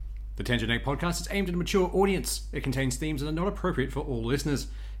The Tangent 8 podcast is aimed at a mature audience. It contains themes that are not appropriate for all listeners.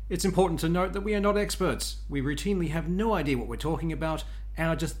 It's important to note that we are not experts. We routinely have no idea what we're talking about and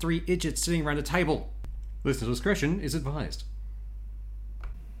are just three idiots sitting around a table. Listener discretion is advised.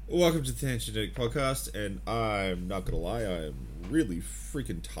 Welcome to the Tangent 8 podcast, and I'm not gonna lie, I am really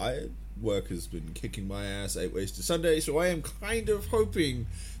freaking tired. Work has been kicking my ass 8 ways to Sunday, so I am kind of hoping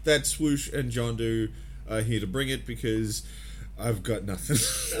that Swoosh and John Doe are here to bring it, because I've got nothing.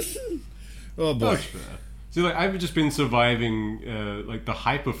 Oh boy. See, I've just been surviving the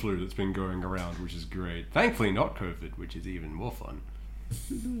hyper flu that's been going around, which is great. Thankfully not COVID, which is even more fun.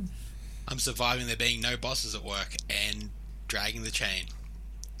 I'm surviving there being no bosses at work and dragging the chain.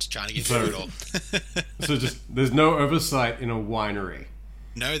 Just trying to get through it all. So there's no oversight in a winery.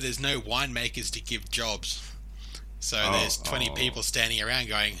 No, there's no winemakers to give jobs. So there's 20 people standing around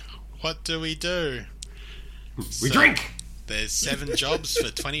going, what do? We drink! There's 7 jobs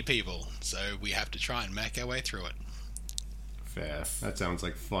for 20 people, so we have to try and make our way through it. Fair. That sounds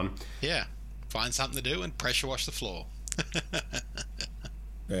like fun. Yeah. Find something to do and pressure wash the floor.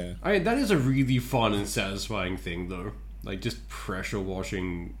 Yeah. I mean, that is a really fun and satisfying thing, though. Like, just pressure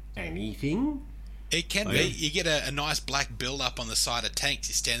washing anything? It can be. You get a nice black build-up on the side of tanks.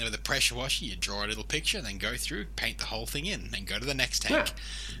 You stand there with a pressure washer, you draw a little picture, and then go through, paint the whole thing in, and go to the next tank.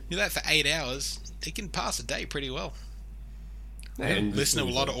 Yeah. Do that for 8 hours, it can pass a day pretty well. And listen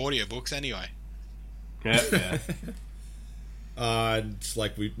to a lot of audiobooks anyway. Yeah. It's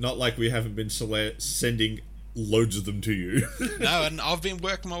not like we haven't been sending loads of them to you. No, and I've been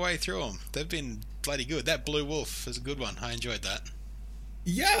working my way through them. They've been bloody good. That Blue Wolf is a good one. I enjoyed that.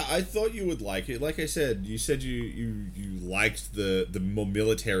 Yeah, I thought you would like it. Like I said, you said you liked the more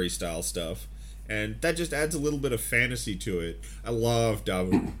military style stuff, and that just adds a little bit of fantasy to it. I love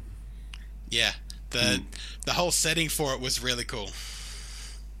Darwin. Yeah, the whole setting for it was really cool.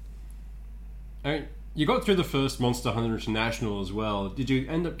 I mean, you got through the first Monster Hunter International as well. Did you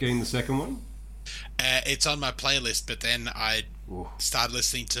end up getting the second one? It's on my playlist, but then I started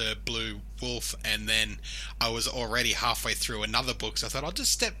listening to Blue Wolf, and then I was already halfway through another book, so I thought I'll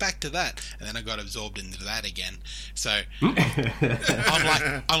just step back to that, and then I got absorbed into that again. So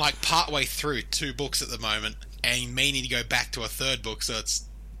I'm like partway through 2 books at the moment, and meaning to go back to a third book. So it's,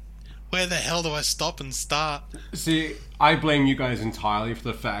 where the hell do I stop and start? See, I blame you guys entirely for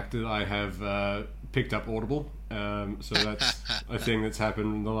the fact that I have picked up Audible. So that's a thing that's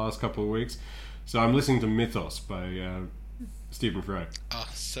happened in the last couple of weeks. So I'm listening to Mythos by Stephen Fry. Oh,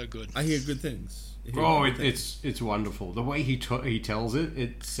 so good. I hear good things. It's wonderful. The way he tells it,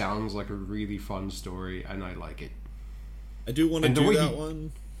 it sounds like a really fun story, and I like it. I do want to do that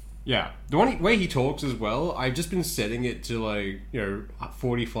one. Yeah, the way he talks as well. I've just been setting it to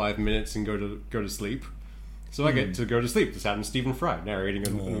 45 minutes and go to sleep. So I get to go to sleep. This happens Stephen Fry narrating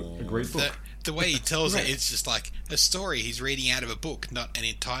a great book. The way he tells it, it's just like a story he's reading out of a book, not an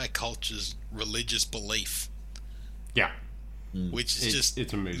entire culture's religious belief. Yeah. Which is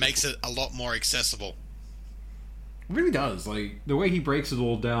it's amazing. Makes it a lot more accessible. It really does. Like, the way he breaks it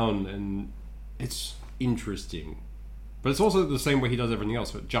all down, and it's interesting. But it's also the same way he does everything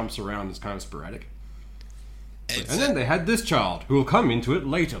else. So it jumps around, it's kind of sporadic. And then they had this child, who will come into it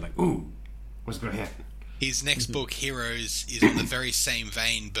later. Like, ooh, what's going to happen? His next book, Heroes, is on the very same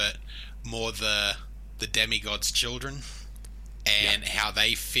vein, but more the demigod's children and how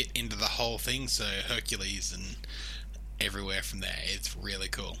they fit into the whole thing. So Hercules and everywhere from there. It's really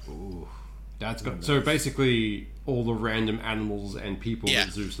cool. Ooh, that's good. So basically, all the random animals and people that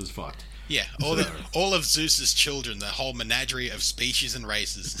Zeus has fucked. Yeah, all of Zeus's children, the whole menagerie of species and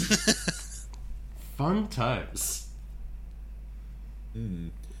races. Fun times.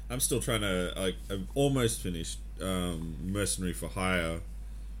 I'm still trying to, I've almost finished Mercenary for Hire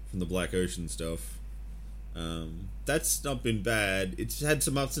from the Black Ocean stuff. That's not been bad. It's had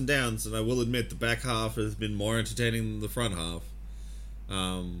some ups and downs, and I will admit the back half has been more entertaining than the front half.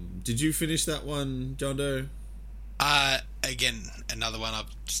 Did you finish that one, John Doe? Again, another one I've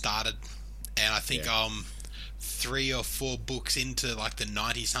started, and I think I'm 3 or 4 books into like the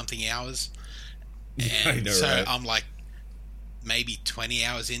 90-something hours. And I know, so right? I'm like maybe 20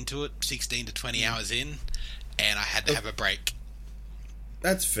 hours into it, 16 to 20 hours in, and I had to have a break.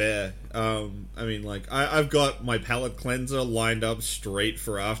 That's fair. I mean, like, I've got my palate cleanser lined up straight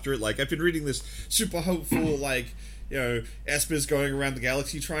for after it. Like, I've been reading this super hopeful, like, Esper's going around the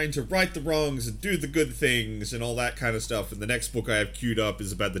galaxy trying to right the wrongs and do the good things and all that kind of stuff. And the next book I have queued up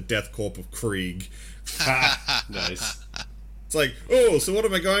is about the Death Corp of Krieg. Nice. It's like, so what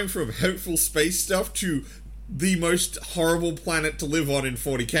am I going from hopeful space stuff to the most horrible planet to live on in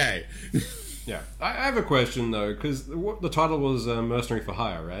 40k? Yeah. I have a question, though, because the title was Mercenary for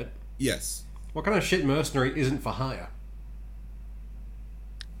Hire, right? Yes. What kind of shit mercenary isn't for hire?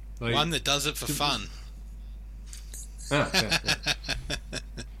 Like, One that does it for fun. yeah.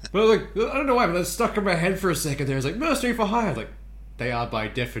 But like, I don't know why, but that stuck in my head for a second there. It's like, mercenary for hire. Like, they are by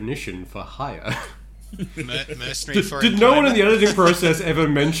definition for hire. Mercenary for Did no one in the editing process ever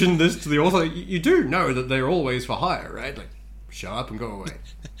mention this to the author? You do know that they're always for hire, right? Like, shut up and go away.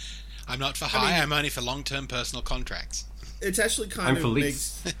 I'm not for hire, I'm only for long-term personal contracts. It's actually kind of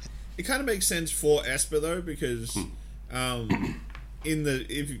it kind of makes sense for Esper though, because in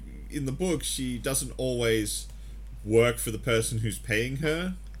the book she doesn't always work for the person who's paying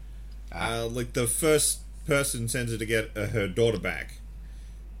her. Like the first person sends her to get her daughter back,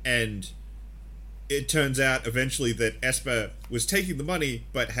 and it turns out eventually that Esper was taking the money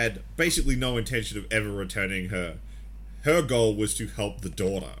but had basically no intention of ever returning her. Her goal was to help the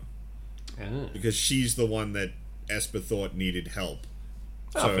daughter. Because she's the one that Esper thought needed help.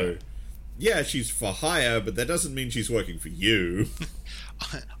 So, yeah, she's for hire, but that doesn't mean she's working for you.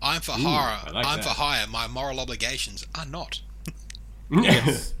 I'm for hire. I'm for hire. My moral obligations are not.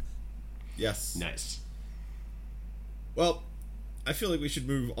 Yes. Yes. Nice. Well, I feel like we should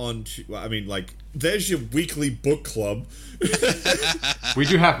move on to... Well, I mean, like, there's your weekly book club. We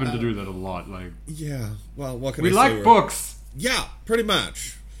do happen to do that a lot. Like, yeah, well, what can we I say? We like books. Yeah, pretty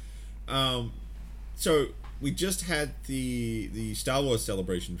much. So we just had the Star Wars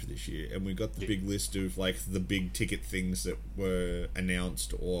celebration for this year, and we got the big list of like the big ticket things that were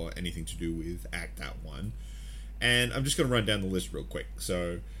announced or anything to do with Act That One. And I'm just going to run down the list real quick.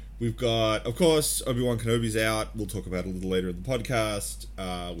 So we've got, of course, Obi-Wan Kenobi's out. We'll talk about it a little later in the podcast.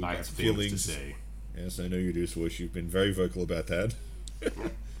 We've got feelings to say. Yes, I know you do, Swoosh. You've been very vocal about that.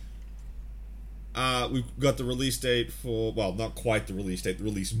 We've got the release date for, well, not quite the release date, the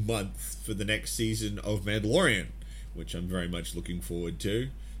release month for the next season of Mandalorian, which I'm very much looking forward to,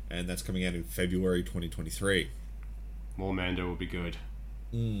 and that's coming out in February 2023. More Mando will be good.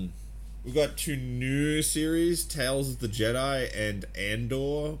 We've got 2 new series, Tales of the Jedi and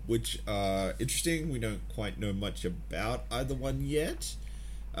Andor, which are interesting. We don't quite know much about either one yet.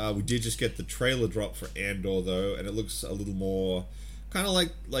 We did just get the trailer drop for Andor, though, and it looks a little more... kind of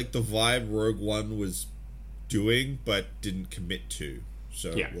like the vibe Rogue One was doing, but didn't commit to.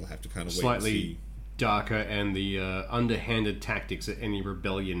 So we'll have to kind of wait and see. Slightly darker, and the underhanded tactics that any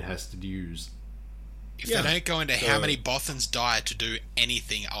rebellion has to use. If they don't go into how many Bothans die to do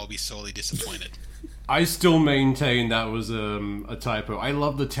anything, I'll be sorely disappointed. I still maintain that was a typo. I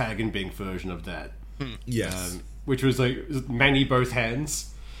love the Tag and Bink version of that. Yes. Which was like, Manny both hands.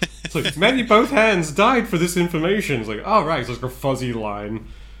 It's like, Manny both hands died for this information. It's like, oh right, so it's like a fuzzy line.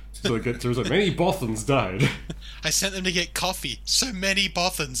 So it gets, there's like, many Bothans died. I sent them to get coffee. So many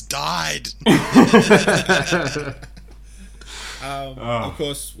Bothans died. Of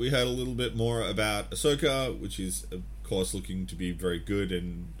course, we heard a little bit more about Ahsoka, which is, of course, looking to be very good,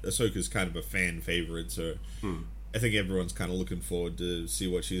 and Ahsoka's kind of a fan favorite, so I think everyone's kind of looking forward to see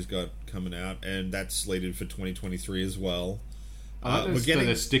what she's got coming out, and that's slated for 2023 as well.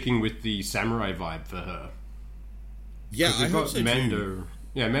 They're sticking with the samurai vibe for her. Yeah, I hope so Mando. too.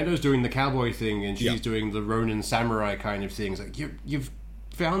 Yeah, Mando's doing the cowboy thing, and she's doing the Ronin samurai kind of things. Like you've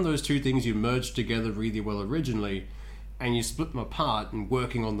found those two things you merged together really well originally, and you split them apart and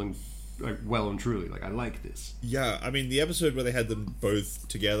working on them like well and truly. Like, I like this. Yeah, I mean the episode where they had them both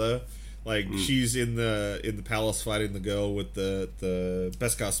together, like she's in the palace fighting the girl with the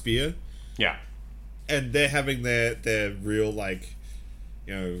Beskar spear. Yeah. And they're having their real, like,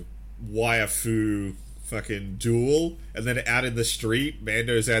 you know, waifu fucking duel, and then out in the street,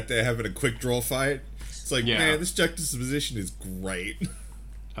 Mando's out there having a quick draw fight. It's like, man, this juxtaposition is great.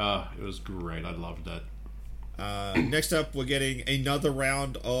 It was great. I loved that. Next up, we're getting another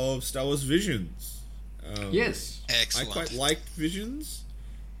round of Star Wars Visions. Yes. Excellent. I quite liked Visions.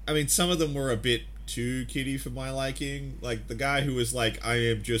 I mean, some of them were a bit too kiddie for my liking. Like, the guy who was like, I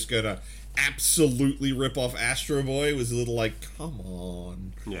am just gonna absolutely rip off Astro Boy was a little like, come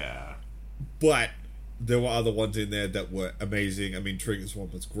on. Yeah. But there were other ones in there that were amazing. I mean, Trigger's one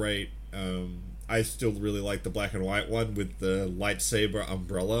was great. I still really like the black and white one with the lightsaber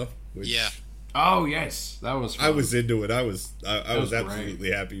umbrella. Which Oh yes, that was fun. I was into it. I was great.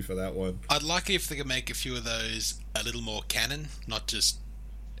 absolutely happy for that one. I'd like it if they could make a few of those a little more canon, not just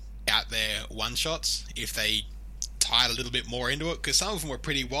out there one shots. If they tied a little bit more into it, because some of them were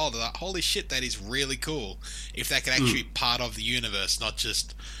pretty wild. They're like, holy shit, that is really cool. If that could actually be part of the universe, not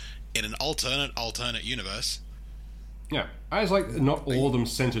just in an alternate universe. Yeah, I was like, not all of them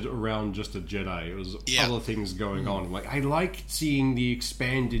centered around just a Jedi. It was other things going on. Like, I like seeing the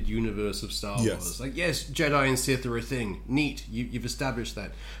expanded universe of Star Wars. Like, yes, Jedi and Sith are a thing. Neat, you've established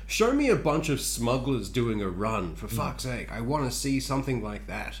that. Show me a bunch of smugglers doing a run, for fuck's sake. I want to see something like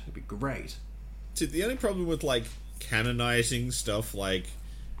that. It'd be great. See, the only problem with, like, canonizing stuff like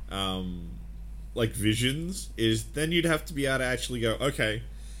Visions is then you'd have to be able to actually go, okay,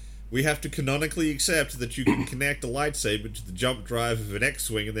 we have to canonically accept that you can connect a lightsaber to the jump drive of an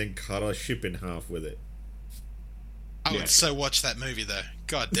X-Wing and then cut a ship in half with it. I would so watch that movie, though.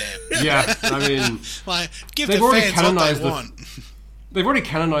 God damn. Yeah, I mean... like, give the fans what they want. They've already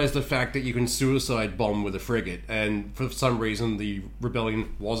canonized the fact that you can suicide bomb with a frigate, and for some reason the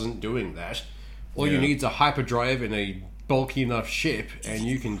Rebellion wasn't doing that. All you need is a hyperdrive in a bulky enough ship, and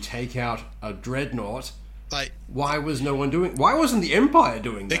you can take out a dreadnought. Like, why was no one doing? Why wasn't the Empire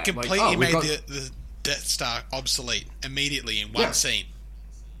doing that? They completely made the Death Star obsolete immediately in one scene.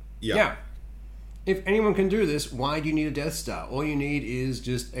 Yeah. If anyone can do this, why do you need a Death Star? All you need is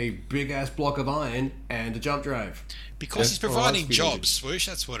just a big ass block of iron and a jump drive. Because he's providing jobs, Swoosh.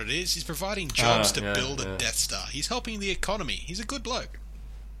 That's what it is. He's providing jobs to build a Death Star. He's helping the economy. He's a good bloke.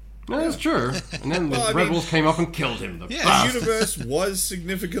 No, that's true. And then the rebels came up and killed him. The universe was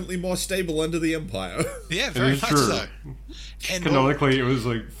significantly more stable under the Empire. Yeah, very much so. And canonically, it was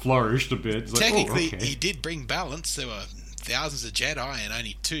like flourished a bit. It's technically, he did bring balance. There were thousands of Jedi and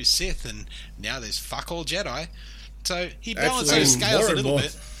only 2 Sith, and now there's fuck all Jedi. So he balanced those scales a little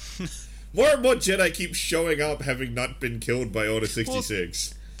bit. More and more Jedi keep showing up having not been killed by Order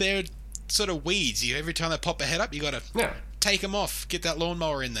 66. Well, they're sort of weeds. Every time they pop a head up, you got to take them off. Get that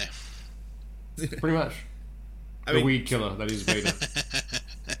lawnmower in there. Pretty much. The weed killer that is Vader.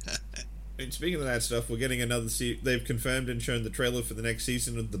 And speaking of that stuff, we're getting another they've confirmed and shown the trailer for the next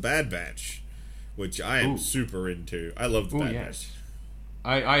season of The Bad Batch, which I am super into. I love The Bad Batch.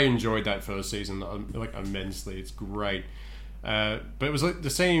 I enjoyed that first season like immensely. It's great. But it was like the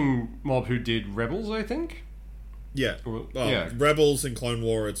same mob who did Rebels, I think? Yeah. Rebels and Clone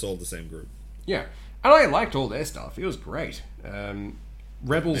War, it's all the same group. Yeah. And I liked all their stuff. It was great.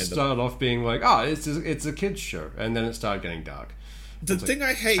 Rebels started off being like, it's a kid's show. And then it started getting dark. The thing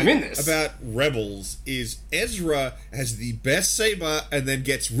I hate about Rebels is Ezra has the best saber and then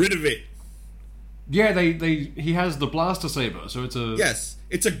gets rid of it. Yeah, he has the blaster saber, so it's a... Yes,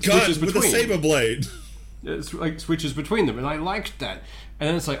 it's a gun with a saber blade. It's like switches between them, and I liked that. And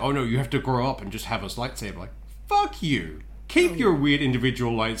then it's like, oh no, you have to grow up and just have a lightsaber. Like, fuck you. Keep your weird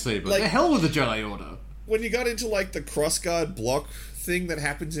individual lightsaber. Like, the hell with the Jedi Order. When you got into like the crossguard block thing that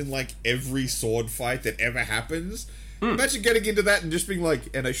happens in like every sword fight that ever happens, imagine getting into that and just being like,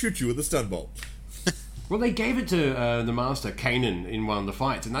 and I shoot you with a stun bolt. Well, they gave it to the Master Kanan in one of the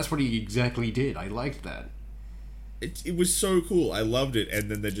fights, and that's what he exactly did. I liked that. It was so cool. I loved it.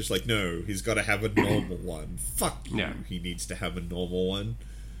 And then they're just like, no, he's got to have a normal one. Fuck you. Yeah. He needs to have a normal one.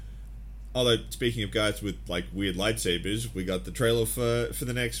 Although, speaking of guys with like weird lightsabers, we got the trailer for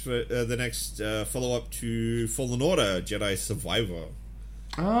the next follow-up to Fallen Order, Jedi Survivor.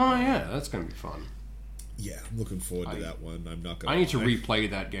 Oh, yeah. That's going to be fun. Yeah, I'm looking forward to that one. I'm not going I need to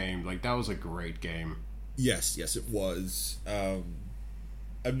replay that game. Like, that was a great game. Yes, it was.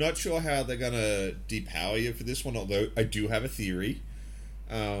 I'm not sure how they're going to depower you for this one, although I do have a theory.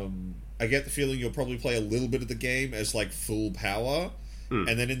 I get the feeling you'll probably play a little bit of the game as, like, full power. And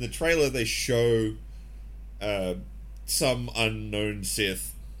then in the trailer, they show some unknown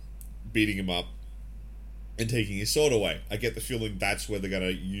Sith beating him up and taking his sword away. I get the feeling that's where they're going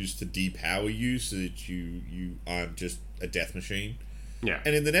to use to depower you so that you aren't just a death machine. Yeah.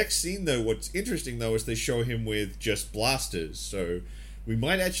 And in the next scene, though, what's interesting, though, is they show him with just blasters. So we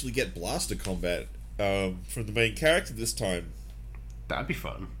might actually get blaster combat from the main character this time. That'd be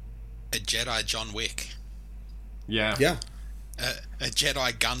fun. A Jedi John Wick. Yeah. Yeah. A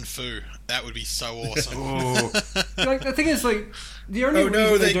Jedi Gun Fu. That would be so awesome. Like, the thing is, like, the only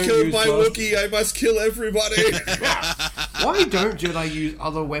reason they killed my Wookiee. I must kill everybody. Why don't Jedi use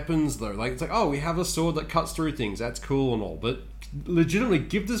other weapons, though? Like, it's like, oh, we have a sword that cuts through things. That's cool and all. But legitimately,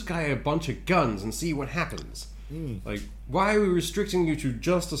 give this guy a bunch of guns and see what happens. Like, why are we restricting you to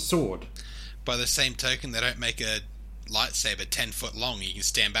just a sword? By the same token, they don't make a lightsaber 10 foot long. You can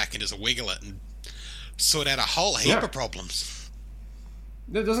stand back and just wiggle it and sort out a whole heap of problems.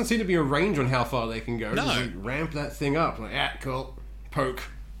 There doesn't seem to be a range on how far they can go. No. Just like ramp that thing up. Like, cool. Poke.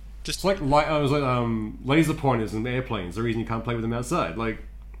 Just like laser pointers in airplanes. The reason you can't play with them outside. Like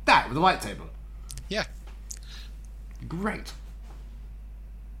that with a lightsaber. Yeah. Great.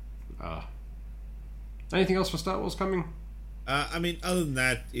 Anything else for Star Wars coming? I mean, other than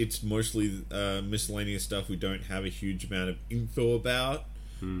that, it's mostly miscellaneous stuff we don't have a huge amount of info about.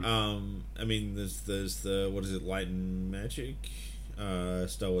 I mean, there's the, what is it, Light and Magic,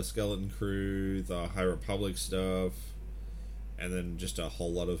 Star Wars Skeleton Crew, the High Republic stuff, and then just a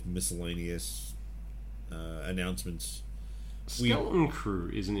whole lot of miscellaneous announcements. Skeleton Crew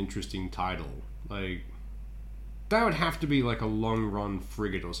is an interesting title. Like, that would have to be like a long-run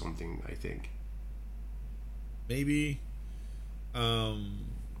frigate or something, I think. Maybe.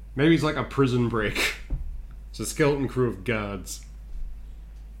 Maybe it's like a prison break. It's a skeleton crew of guards.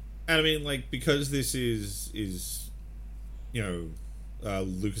 And I mean, like, because this is you know,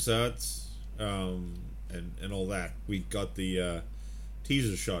 LucasArts, and all that, we got the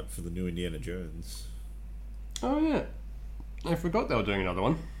teaser shot for the new Indiana Jones. Oh yeah, I forgot they were doing another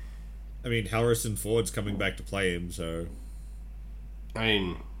one. I mean, Harrison Ford's coming back to play him, so... I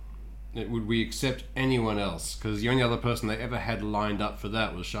mean, would we accept anyone else? Because the only other person they ever had lined up for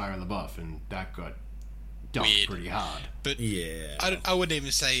that was Shia LaBeouf, and that got dumped Weird. pretty hard. But yeah, I wouldn't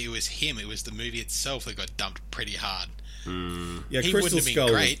even say it was him. It was the movie itself that got dumped pretty hard. Yeah, He Crystal wouldn't have been Skull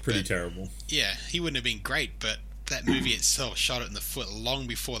great, was pretty but- terrible. Yeah, he wouldn't have been great, but that movie itself shot it in the foot long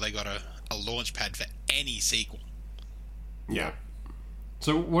before they got a launch pad for any sequel. Yeah.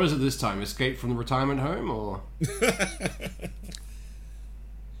 So what is it this time? Escape from the retirement home, or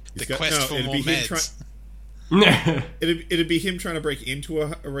The quest for more meds. It'd be him trying to break into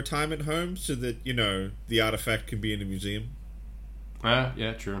a retirement home so that, you know, the artifact can be in a museum.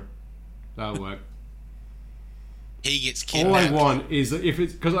 Yeah, true. That'll work. He gets All I kidnapped. want is that if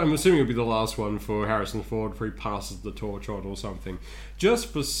it's, because I'm assuming it'll be the last one for Harrison Ford before he passes the torch on or something, just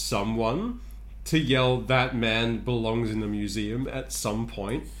for someone to yell that man belongs in the museum at some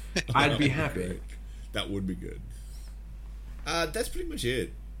point, I'd be happy. Great. That would be good. That's pretty much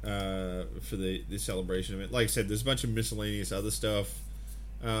it for the celebration of it. Like I said, there's a bunch of miscellaneous other stuff,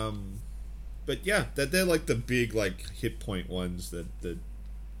 but yeah, they're like the big like hit point ones that I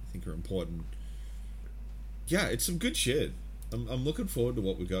think are important. Yeah, it's some good shit. I'm looking forward to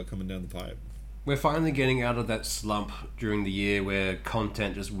what we got coming down the pipe. We're finally getting out of that slump during the year where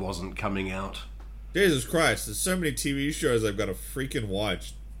content just wasn't coming out. Jesus Christ, there's so many TV shows I've got to freaking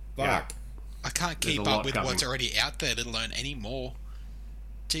watch. Fuck. Yeah. I can't There's keep a lot up with coming. what's already out there, let alone any more.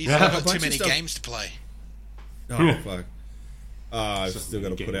 Jeez, Yeah. I've A got bunch too of many stuff. games to play. Oh, fuck. I've So still got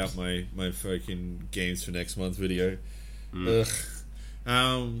to many put out games. my fucking games for next month video. Ugh.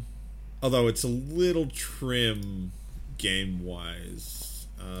 Although it's a little trim game-wise.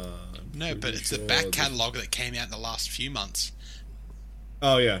 No, pretty but it's the sure back that- catalogue that came out in the last few months.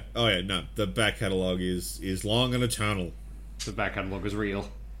 Oh yeah, no. The back catalogue is long and eternal. The back catalogue is real.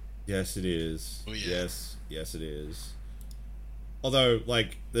 Yes, it is. Oh, yeah. Yes, it is. Although,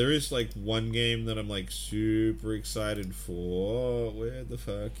 like, there is, like, one game that I'm, like, super excited for. Where the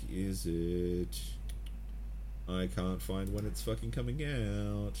fuck is it? I can't find when it's fucking coming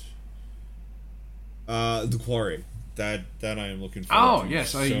out. The Quarry. That I am looking forward Oh, to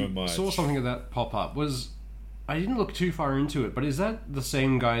yes, so I much. saw something of that pop up. I didn't look too far into it, but is that the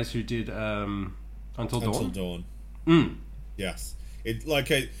same guys who did Until Dawn? Dawn. Mm. Yes.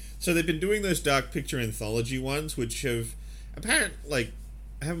 So they've been doing those Dark Picture anthology ones, which have apparently, like,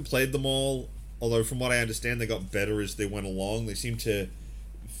 I haven't played them all, although from what I understand they got better as they went along. They seem to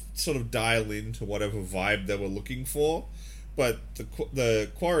sort of dial into whatever vibe they were looking for. But the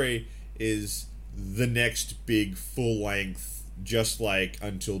Quarry is the next big full-length, just like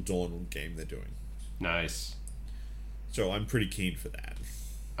Until Dawn game they're doing. Nice. So I'm pretty keen for that.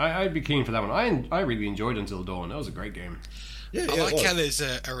 I'd be keen for that one. I really enjoyed Until Dawn. That was a great game. Yeah, I yeah, like it how was.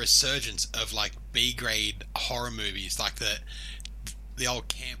 there's a resurgence of like B-grade horror movies, like the old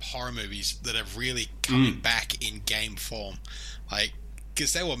camp horror movies that are really coming back in game form, like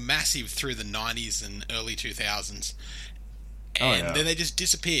because they were massive through the 90s and early 2000s, and then they just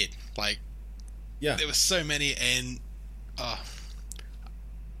disappeared. Like, Yeah. there were so many, and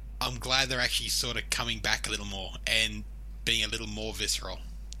I'm glad they're actually sort of coming back a little more and being a little more visceral.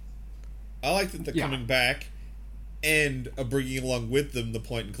 I like that they're coming back and are bringing along with them the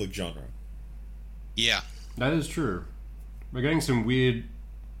point-and-click genre. Yeah. That is true. We're getting some weird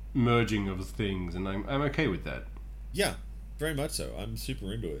merging of things, and I'm okay with that. Yeah, very much so. I'm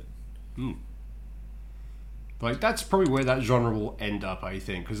super into it. Like, that's probably where that genre will end up, I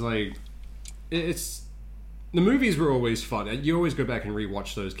think. Because, like, it's... The movies were always fun. You always go back and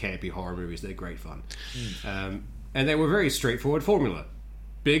rewatch those campy horror movies. They're great fun. And they were very straightforward formula.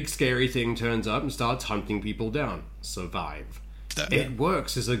 Big, scary thing turns up and starts hunting people down. Survive. It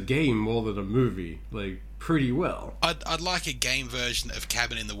works as a game more than a movie. Like, pretty well. I'd like a game version of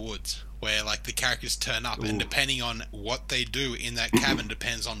Cabin in the Woods, where like the characters turn up, and depending on what they do in that cabin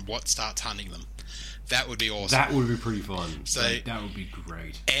depends on what starts hunting them. That would be awesome. That would be pretty fun. So, that would be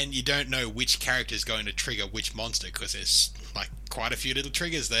great. And you don't know which character is going to trigger which monster, because there's like quite a few little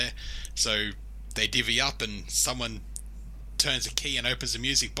triggers there. So they divvy up, and someone turns a key and opens a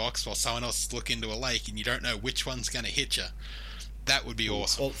music box while someone else is looking into a lake, and you don't know which one's going to hit you. That would be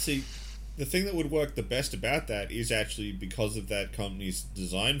awesome. Well, see, the thing that would work the best about that is actually because of that company's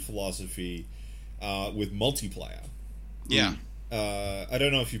design philosophy with multiplayer. Yeah. I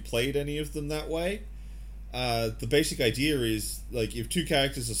don't know if you played any of them that way. The basic idea is, like, if two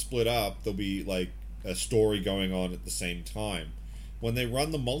characters are split up, there'll be, like, a story going on at the same time. When they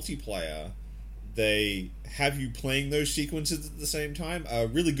run the multiplayer, they have you playing those sequences at the same time. A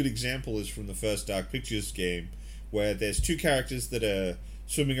really good example is from the first Dark Pictures game, where there's two characters that are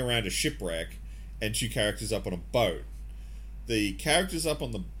swimming around a shipwreck and two characters up on a boat. The characters up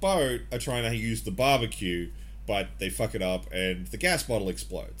on the boat are trying to use the barbecue, but they fuck it up and the gas bottle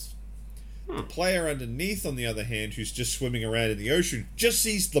explodes. The player underneath, on the other hand, who's just swimming around in the ocean, just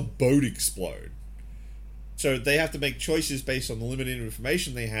sees the boat explode. So they have to make choices based on the limited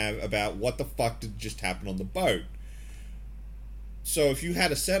information they have about what the fuck did just happen on the boat. So if you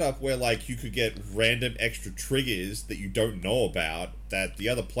had a setup where, like, you could get random extra triggers that you don't know about, that the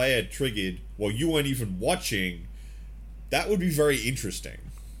other player triggered while you weren't even watching, that would be very interesting.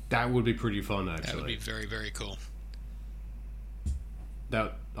 That would be pretty fun, actually. That would be very, very cool.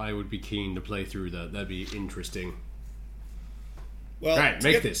 That I would be keen to play through that. That'd be interesting. Well, right,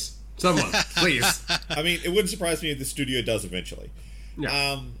 make this. Someone, please. I mean, it wouldn't surprise me if the studio does eventually.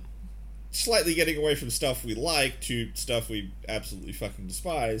 Yeah. Slightly getting away from stuff we like to stuff we absolutely fucking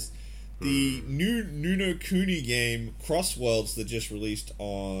despise. The new Nuno Kuni game, Crossworlds, that just released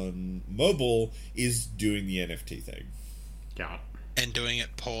on mobile, is doing the NFT thing. Yeah. And doing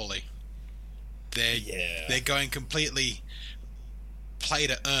it poorly. They're going completely play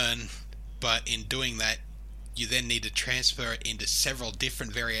to earn, but in doing that, you then need to transfer it into several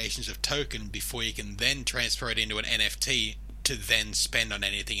different variations of token before you can then transfer it into an NFT to then spend on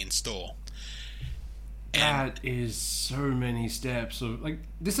anything in store. And that is so many steps of, like,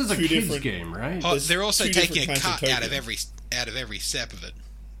 this is a kids game, right? Oh, they're also taking a cut out of tokens. every step of it.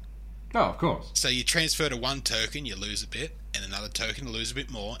 Oh, of course. So you transfer to one token, you lose a bit, and another token, you lose a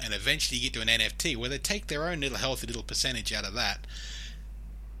bit more, and eventually you get to an NFT where they take their own little healthy little percentage out of that,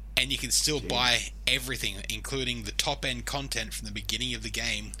 and you can still buy everything, including the top-end content from the beginning of the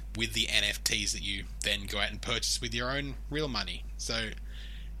game with the NFTs that you then go out and purchase with your own real money. So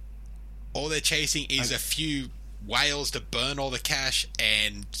all they're chasing is a few whales to burn all the cash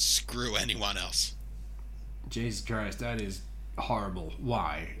and screw anyone else. Jesus Christ, that is horrible.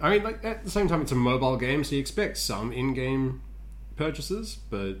 Why? I mean, like, at the same time, it's a mobile game, so you expect some in-game purchases,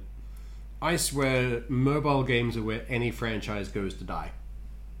 but I swear mobile games are where any franchise goes to die.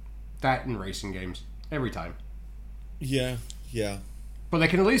 That and racing games. Every time. Yeah. But they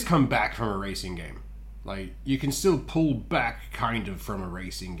can at least come back from a racing game. Like, you can still pull back, kind of, from a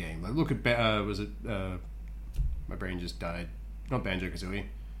racing game. Like, look at, my brain just died. Not Banjo-Kazooie.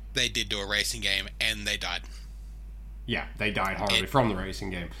 They did do a racing game, and they died. Yeah, they died horribly from the racing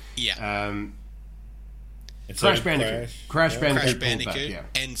game. Yeah. Crash Bandicoot. Crash Bandicoot pulled back, yeah.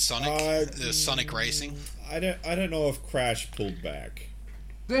 And Sonic, the Sonic Racing. I don't know if Crash pulled back.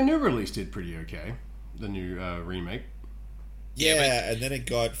 Their new release did pretty okay. The new remake. Yeah, and then it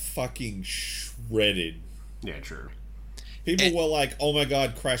got fucking shredded. Yeah, true. People were like, oh my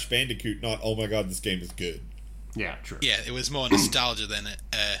god, Crash Bandicoot, not oh my god, this game is good. Yeah, true. Yeah, it was more nostalgia than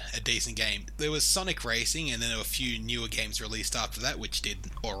a decent game. There was Sonic Racing, and then there were a few newer games released after that, which did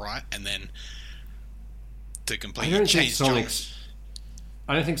alright, and then to completely change genres.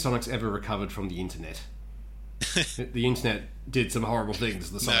 I don't think Sonic's ever recovered from the internet. The internet did some horrible things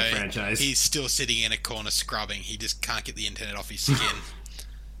to the Sonic franchise. He's still sitting in a corner scrubbing. He just can't get the internet off his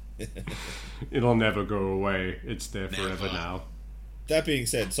skin. It'll never go away. It's there forever now. That being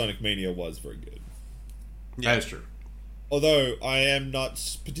said, Sonic Mania was very good. Yeah. That is true. Although I am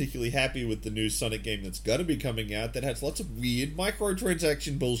not particularly happy with the new Sonic game that's going to be coming out that has lots of weird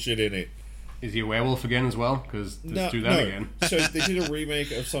microtransaction bullshit in it. Is he a werewolf again as well? Because let's do that again. So they did a remake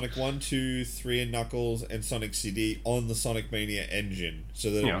of Sonic 1, 2, 3 and Knuckles and Sonic CD on the Sonic Mania engine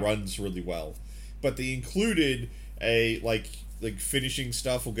so that it runs really well. But they included a, like finishing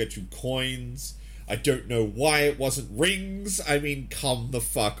stuff will get you coins. I don't know why it wasn't rings. I mean, come the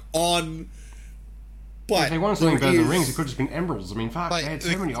fuck on. But if they wanted something better than rings, it could have just been emeralds. I mean, fuck, they had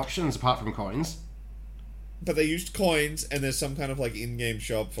so many options apart from coins. but they used coins, and there's some kind of like in-game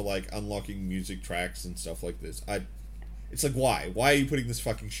shop for like unlocking music tracks and stuff like this. It's like, why? Why are you putting this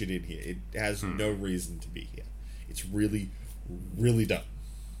fucking shit in here? It has no reason to be here. It's really, really dumb.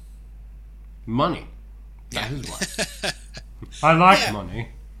 Money. That is why. I like money.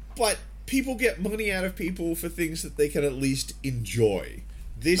 But people get money out of people for things that they can at least enjoy.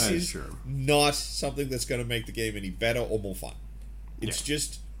 This is not something that's going to make the game any better or more fun. It's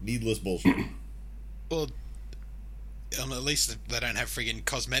just needless bullshit. Well, at least they don't have friggin'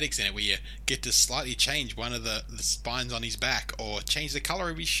 cosmetics in it where you get to slightly change one of the spines on his back or change the colour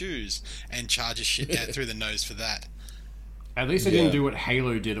of his shoes and charge a shit down through the nose for that. At least they didn't do what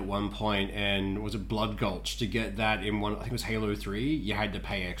Halo did at one point, and was it Blood Gulch? To get that in one, I think it was Halo 3, you had to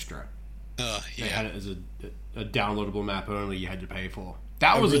pay extra. They had it as a downloadable map only you had to pay for.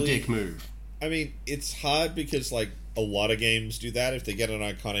 That was a dick move. I mean, it's hard because, like, a lot of games do that. If they get an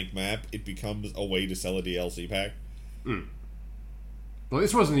iconic map, it becomes a way to sell a DLC pack. Well,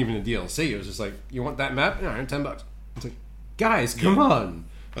 this wasn't even a DLC. It was just like, you want that map? No, $10. It's like, guys, come on.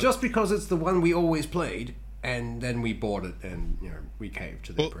 Just because it's the one we always played, and then we bought it, and we caved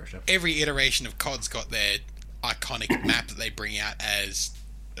to the pressure. Every iteration of COD's got their iconic map that they bring out as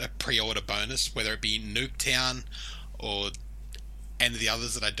a pre-order bonus, whether it be Nuketown or any of the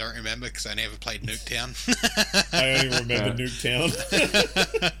others that I don't remember because I never played Nuketown. I only remember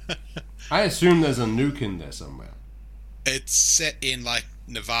Nuketown. I assume there's a nuke in there somewhere. It's set in like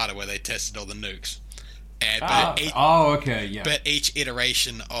Nevada where they tested all the nukes. But each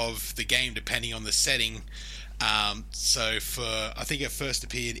iteration of the game, depending on the setting, so I think it first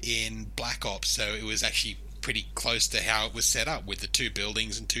appeared in Black Ops, so it was actually pretty close to how it was set up with the 2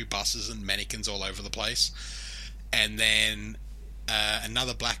 buildings and 2 buses and mannequins all over the place. And then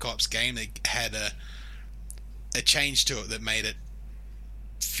another Black Ops game that had a change to it that made it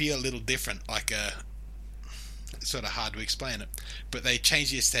feel a little different, it's sort of hard to explain it, but they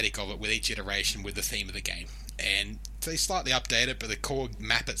changed the aesthetic of it with each iteration with the theme of the game, and they slightly update it, but the core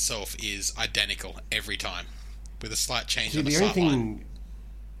map itself is identical every time with a slight change on the sight line.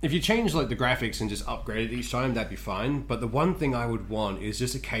 If you change like the graphics and just upgrade it each time, that'd be fine, but the one thing I would want is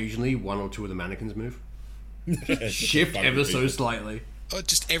just occasionally 1 or 2 of the mannequins move. Shift ever so slightly. Or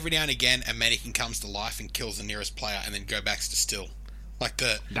just every now and again a mannequin comes to life and kills the nearest player and then go back to still. Like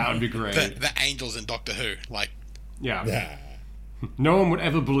that would be great. The angels in Doctor Who, Yeah. No one would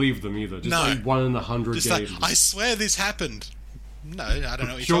ever believe them either. Just like 1 in 100 just games. I swear this happened. No, I don't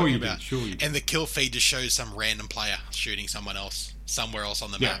know what you're talking about. Sure you did. And the kill feed just shows some random player shooting someone else somewhere else on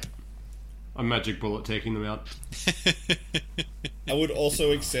the map. A magic bullet taking them out. I would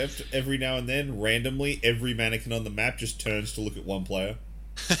also accept every now and then, randomly, every mannequin on the map just turns to look at one player.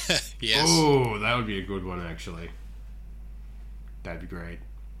 Yes. Oh, that would be a good one, actually. That'd be great.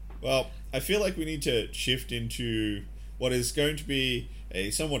 Well, I feel like we need to shift into what is going to be a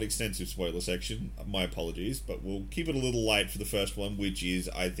somewhat extensive spoiler section. My apologies, but we'll keep it a little light for the first one, which is,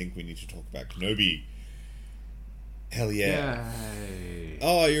 I think we need to talk about Kenobi. Hell yeah. Yay.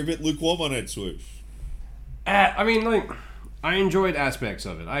 Oh, you're a bit lukewarm on it, Swoosh. I mean, I enjoyed aspects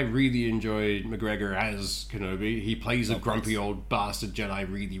of it. I really enjoyed McGregor as Kenobi. He plays a grumpy old bastard Jedi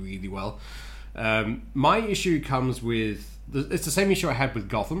really, really well. My issue comes with... It's the same issue I had with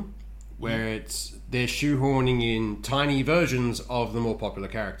Gotham, where they're shoehorning in tiny versions of the more popular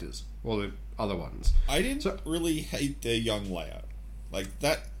characters, or the other ones. I didn't really hate their young Leia. Like,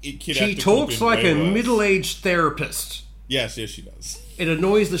 that kid... She talks like a middle-aged therapist. Yes, she does. It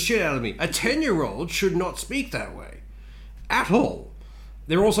annoys the shit out of me. A 10-year-old should not speak that way. At all.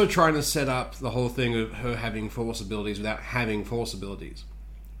 They're also trying to set up the whole thing of her having Force abilities without having Force abilities.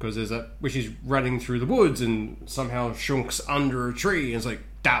 Because there's that where she's running through the woods and somehow shunks under a tree, and it's like,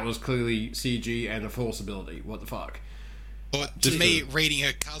 that was clearly CG and a Force ability. What the fuck? Or to me, reading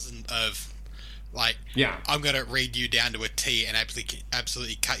her cousin of... I'm going to read you down to a T and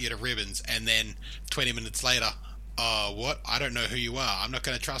absolutely cut you to ribbons, and then 20 minutes later, what? I don't know who you are. I'm not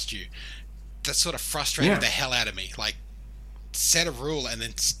going to trust you. That sort of frustrated the hell out of me. Like, set a rule and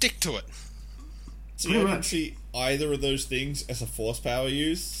then stick to it. See, I didn't see either of those things as a Force power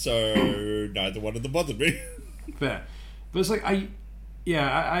use, so neither one of them bothered me. Fair. But it's like,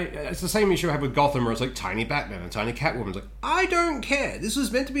 it's the same issue I had with Gotham, where it's like tiny Batman and tiny Catwoman. It's like, I don't care. This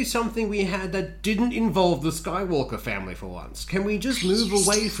was meant to be something we had that didn't involve the Skywalker family for once. Can we just move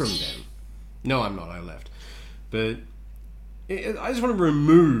away from them? No, I'm not. I left. But I just want to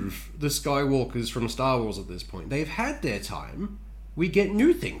remove the Skywalkers from Star Wars at this point. They've had their time. We get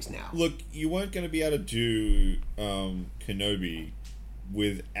new things now. Look, you weren't going to be able to do Kenobi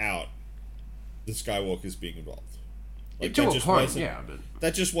without the Skywalkers being involved. To a point, but...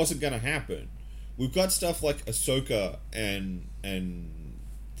 That just wasn't going to happen. we've got stuff like Ahsoka and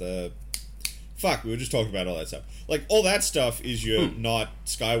the fuck. We were just talking about all that stuff. Like all that stuff is your not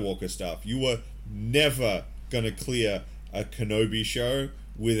Skywalker stuff. You were never gonna clear a Kenobi show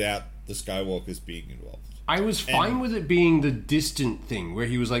without the Skywalkers being involved. I was fine with it being the distant thing where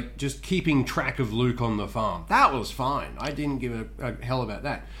he was like just keeping track of Luke on the farm. That was fine. I didn't give a hell about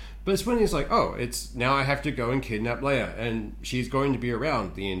that. But it's when he's like, oh, it's now I have to go and kidnap Leia, and she's going to be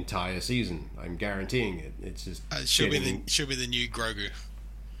around the entire season. I'm guaranteeing it. It's just she'll be the new Grogu.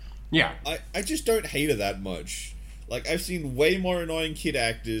 Yeah, I just don't hate her that much. Like I've seen way more annoying kid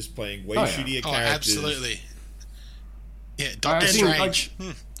actors playing way shittier characters. Oh, absolutely. Yeah, Doctor Strange.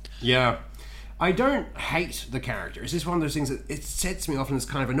 Yeah. I don't hate the character. It's just one of those things that it sets me off and it's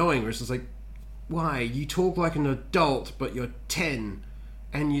kind of annoying where it's just like, why? You talk like an adult, but you're 10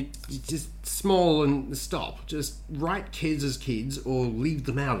 and you're just small and stop. Just write kids as kids or leave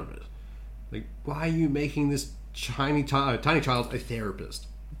them out of it. Like, why are you making this tiny child a therapist?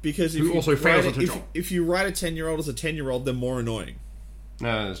 Because if you write a 10-year-old as a 10-year-old, they're more annoying.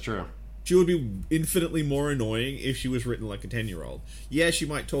 No, that's true. She would be infinitely more annoying if she was written like a 10-year-old. Yeah, she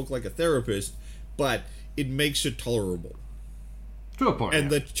might talk like a therapist, but it makes her tolerable. To a point. And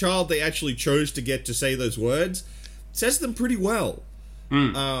the child they actually chose to get to say those words says them pretty well.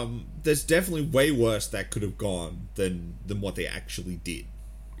 There's definitely way worse that could have gone than what they actually did.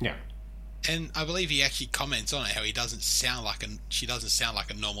 Yeah. And I believe he actually comments on it, how she doesn't sound like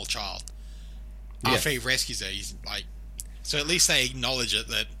a normal child. Yeah. After he rescues her, he's like... So at least they acknowledge it,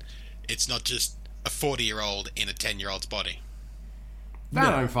 that it's not just a 40-year-old in a 10-year-old's body.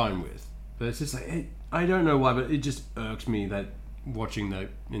 That I'm fine with. But it's just like, I don't know why, but it just irks me that watching the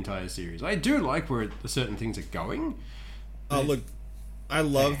entire series. I do like where certain things are going. Oh, look, I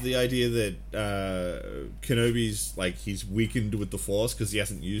love the idea that Kenobi's, like, he's weakened with the Force because he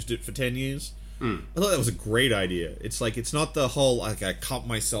hasn't used it for 10 years. I thought that was a great idea. It's like, it's not the whole, like, I cut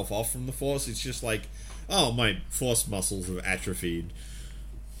myself off from the Force. It's just like, oh, my Force muscles have atrophied.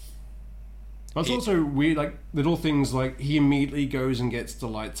 It's also weird, like, little things like he immediately goes and gets the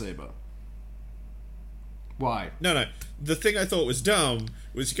lightsaber. Why? No. The thing I thought was dumb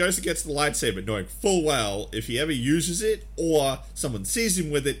was he goes and gets the lightsaber knowing full well if he ever uses it or someone sees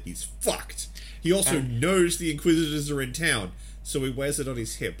him with it, he's fucked. He also knows the Inquisitors are in town, so he wears it on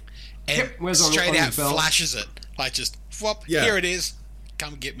his hip. And straight out flashes it. Like just, whoop, here it is.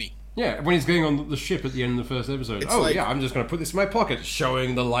 Come get me. Yeah, when he's getting on the ship at the end of the first episode. I'm just going to put this in my pocket,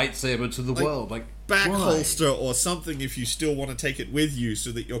 showing the lightsaber to the world. Like, back holster or something if you still want to take it with you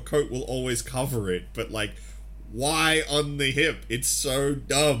so that your coat will always cover it. But, like, why on the hip? It's so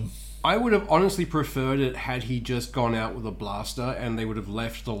dumb. I would have honestly preferred it had he just gone out with a blaster and they would have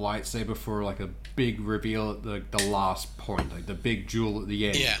left the lightsaber for, like, a big reveal at the last point. Like, the big jewel at the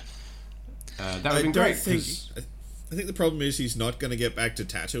end. Yeah. That would have been great. I think the problem is he's not going to get back to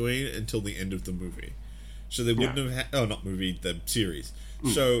Tatooine until the end of the movie. So they wouldn't have had... Oh, not movie, the series.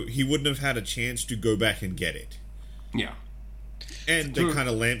 So he wouldn't have had a chance to go back and get it. Yeah. And they kind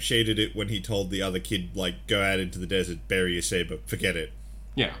of lampshaded it when he told the other kid, like, go out into the desert, bury your saber, forget it.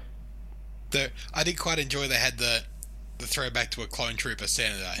 Yeah. I did quite enjoy they had the throwback to a clone trooper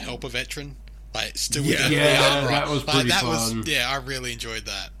saying that help a veteran. Like, still with that was pretty fun. I really enjoyed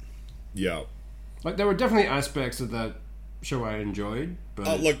that. Yeah. Like, there were definitely aspects of that show I enjoyed,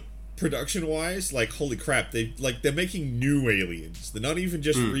 but... look, production-wise, like, holy crap, they're making new aliens. They're not even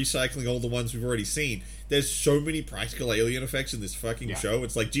just recycling all the ones we've already seen. There's so many practical alien effects in this fucking show.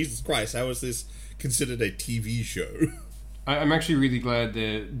 It's like, Jesus Christ, how is this considered a TV show? I'm actually really glad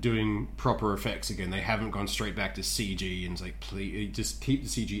they're doing proper effects again. They haven't gone straight back to CG, and it's like, please, just keep the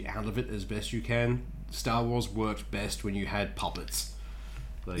CG out of it as best you can. Star Wars worked best when you had puppets.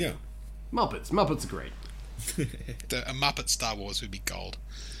 Like, yeah. Muppets are great. A Muppet Star Wars would be gold.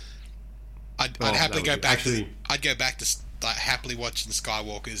 I'd happily go back. I'd go back to happily watching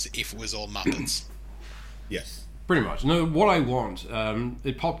Skywalkers if it was all Muppets. Yes, pretty much. No, what I want,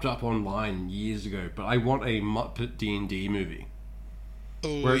 it popped up online years ago, but I want a Muppet D&D movie.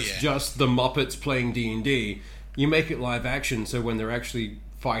 Ooh, where it's just the Muppets playing D&D. You make it live action, so when they're actually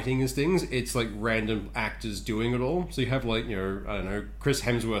fighting as things, it's like random actors doing it all. So you have, like, I don't know, Chris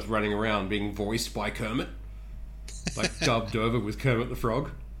Hemsworth running around being voiced by Kermit, like dubbed over with Kermit the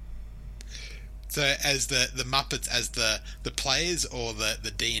Frog. So as the Muppets as the players, or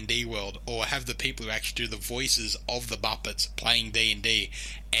the D&D world, or have the people who actually do the voices of the Muppets playing D&D,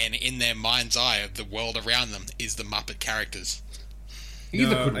 and in their mind's eye of the world around them is the Muppet characters.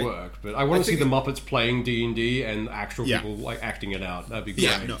 Either could work, but I want to see the Muppets playing D&D and actual people, like, acting it out. That'd be great.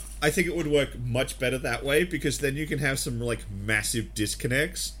 Yeah, no, I think it would work much better that way, because then you can have some, like, massive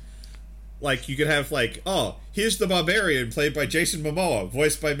disconnects. Like, you could have, like, oh, here's the barbarian played by Jason Momoa,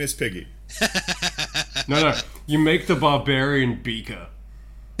 voiced by Miss Piggy. No. You make the barbarian Beaker.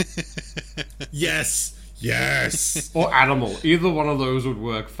 Yes! Or Animal. Either one of those would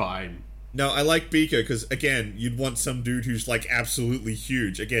work fine. No, I like Beaker, because, again, you'd want some dude who's, like, absolutely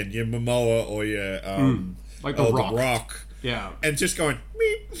huge. Again, your Momoa or your, like the Rock. The Rock. Yeah. And just going,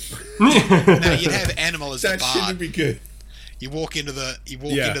 meep. Now, you'd have Animal as the That bard. shouldn't be good. You walk into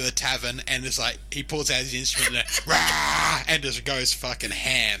the tavern, and it's like, he pulls out his instrument and, rah, and just goes fucking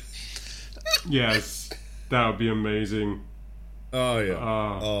ham. Yes. That would be amazing.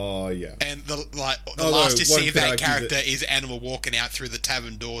 Oh, yeah. And the Although, last you see of one that could argue character is Animal walking out through the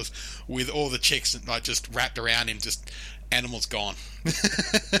tavern doors with all the chicks like just wrapped around him. Just Animal's gone.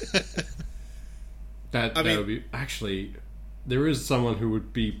 That would be actually. There is someone who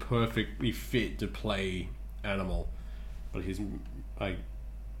would be perfectly fit to play Animal, but his name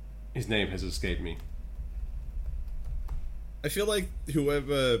has escaped me. I feel like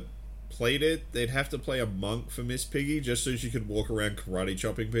whoever played it, they'd have to play a monk for Miss Piggy just so she could walk around karate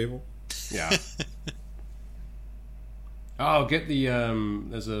chopping people. Yeah. Oh, get the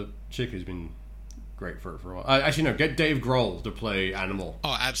there's a chick who's been great for it for a while. Actually, no, get Dave Grohl to play Animal.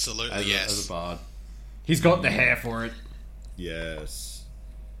 Oh, absolutely, yes. As a bard. He's got the hair for it. Yes.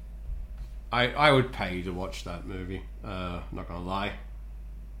 I would pay to watch that movie. Not gonna lie.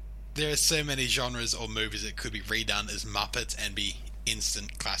 There are so many genres or movies that could be redone as Muppets and be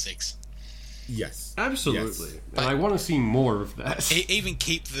instant classics. Yes. Absolutely. Yes. And I want to see more of that. Even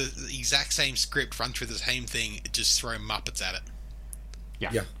keep the exact same script, run through the same thing, just throw Muppets at it.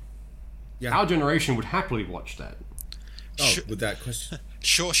 Yeah. Our generation would happily watch that. Oh, with that question.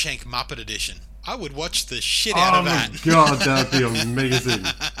 Shawshank Muppet Edition. I would watch the shit out of that. Oh my god, that'd be amazing.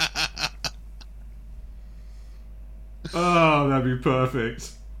 Oh, that'd be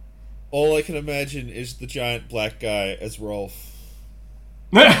perfect. All I can imagine is the giant black guy as Rolf.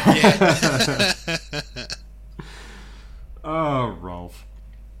 Yeah. Oh, Rolf.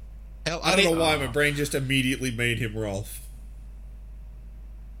 Hell, I don't know why my brain just immediately made him Rolf.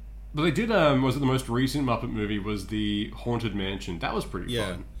 But they did, was it the most recent Muppet movie was the Haunted Mansion. That was pretty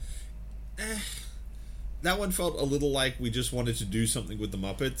fun. That one felt a little like we just wanted to do something with the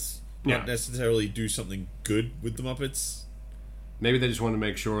Muppets. Not necessarily do something good with the Muppets. Maybe they just wanted to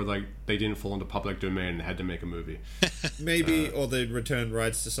make sure like they didn't fall into public domain and had to make a movie. Maybe, or they'd return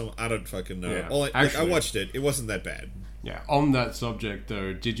rights to some... I don't fucking know. Yeah. I watched it. It wasn't that bad. Yeah. On that subject,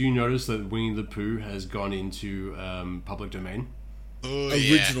 though, did you notice that Winnie the Pooh has gone into public domain?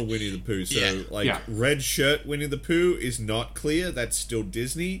 Original Winnie the Pooh. So, red shirt Winnie the Pooh is not clear. That's still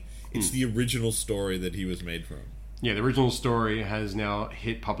Disney. It's the original story that he was made from. Yeah, the original story has now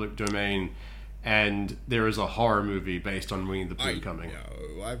hit public domain, and there is a horror movie based on Winnie the Pooh coming.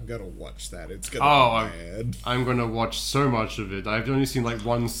 No, I'm gonna watch that. It's gonna be bad. I'm gonna watch so much of it. I've only seen like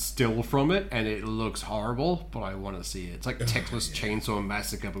one still from it, and it looks horrible, but I want to see it. It's like Texas Chainsaw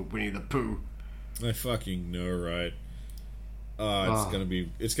Massacre, but Winnie the Pooh. I fucking know, right? It's gonna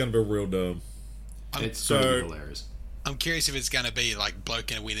be real dumb. It's gonna be hilarious. I'm curious if it's going to be like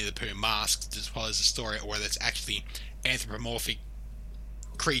bloke in a Winnie the Pooh mask as well as a story, or whether it's actually anthropomorphic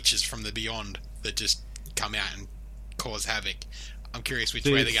creatures from the beyond that just come out and cause havoc. I'm curious which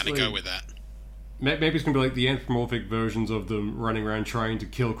way they're going to go with that. Maybe it's going to be like the anthropomorphic versions of them running around trying to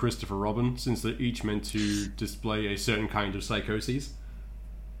kill Christopher Robin, since they're each meant to display a certain kind of psychosis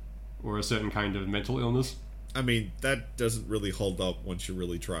or a certain kind of mental illness. I mean, that doesn't really hold up once you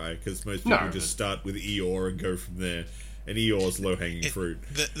really try, because most people just start with Eeyore and go from there. And Eeyore's low-hanging fruit.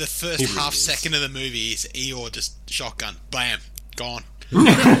 The first half second of the movie is Eeyore just shotgun, bam, gone.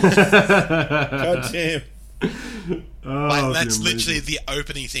 God damn. That's literally the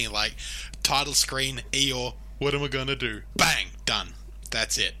opening thing, like, title screen, Eeyore, what am I gonna do? Bang, done.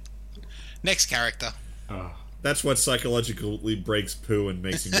 That's it. Next character. That's what psychologically breaks Pooh and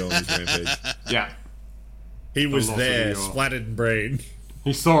makes him go on his rampage. Yeah. He was there, splattered in brain.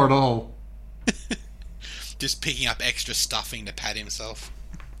 He saw it all. Just picking up extra stuffing to pat himself.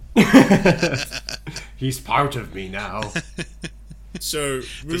 He's part of me now. So,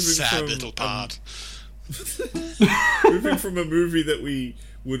 the sad little part. Moving from a movie that we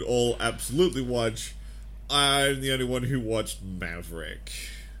would all absolutely watch, I'm the only one who watched Maverick.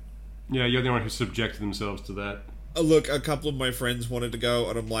 Yeah, you're the only one who subjected themselves to that. Look, a couple of my friends wanted to go,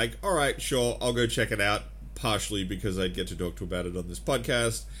 and I'm like, alright, sure, I'll go check it out. Partially because I'd get to talk to about it on this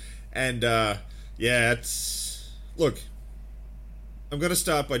podcast. And, it's... Look, I'm going to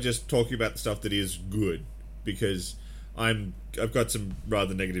start by just talking about the stuff that is good, because I've got some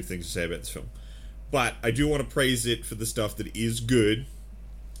rather negative things to say about this film. But I do want to praise it for the stuff that is good.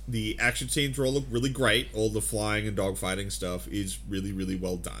 The action scenes all look really great. All the flying and dogfighting stuff is really, really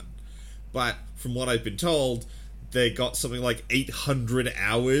well done. But from what I've been told, they got something like 800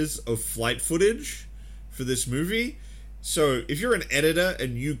 hours of flight footage for this movie. So if you're an editor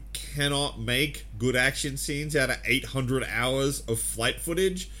and you cannot make good action scenes out of 800 hours of flight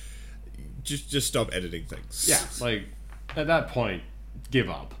footage, just stop editing things. Yeah, like, at that point, give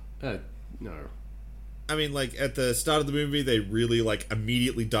up. No. I mean, like, at the start of the movie, they really, like,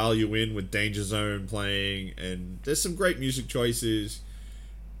 immediately dial you in with Danger Zone playing, and there's some great music choices.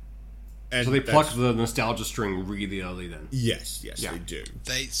 And so they pluck the nostalgia string really early then? Yes, they do.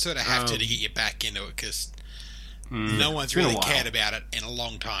 They sort of have to get you back into it, because no one's really cared about it in a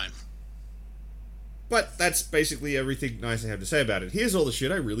long time. But that's basically everything nice I have to say about it. Here's all the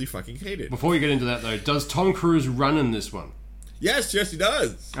shit I really fucking hated. Before we get into that, though, does Tom Cruise run in this one? Yes, he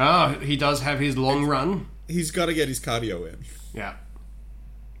does. Oh, he does have his long run? He's got to get his cardio in. Yeah.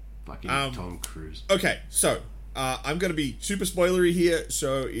 Fucking Tom Cruise. Okay, so, I'm going to be super spoilery here,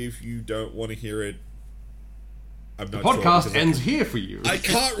 so if you don't want to hear it, I'm not sure. The podcast ends here for you. I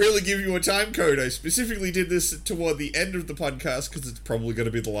can't really give you a time code. I specifically did this toward the end of the podcast, because it's probably going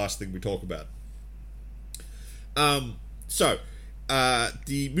to be the last thing we talk about.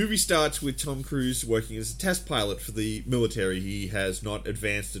 The movie starts with Tom Cruise working as a test pilot for the military. He has not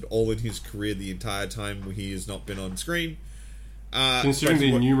advanced at all in his career the entire time he has not been on screen. Considering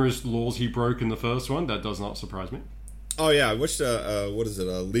the numerous laws he broke in the first one, that does not surprise me. Oh yeah, I watched a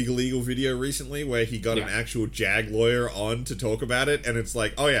Legal Eagle video recently where he got an actual JAG lawyer on to talk about it, and it's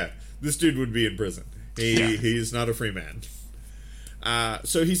like, oh yeah, this dude would be in prison. He is not a free man.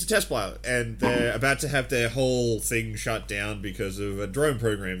 So he's a test pilot, and they're about to have their whole thing shut down because of a drone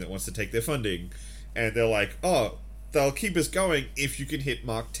program that wants to take their funding. And they're like, oh, they'll keep us going if you can hit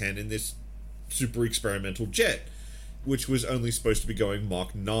Mach 10 in this super experimental jet, which was only supposed to be going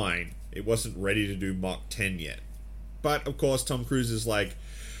Mach 9. It wasn't ready to do Mach 10 yet. But, of course, Tom Cruise is like,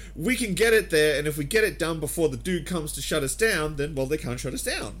 we can get it there, and if we get it done before the dude comes to shut us down, then, well, they can't shut us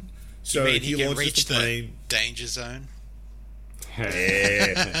down. So he can launches reach the plane. The danger zone?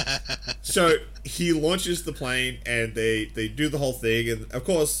 Yeah. So he launches the plane, and they do the whole thing, and of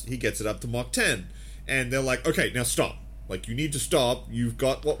course he gets it up to Mach 10, and they're like, okay, now stop. Like, you need to stop. You've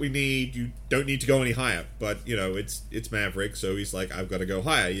got what we need. You don't need to go any higher. But, you know, it's Maverick, so he's like, I've got to go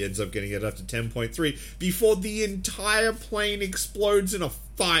higher. He ends up getting it up to 10.3 before the entire plane explodes in a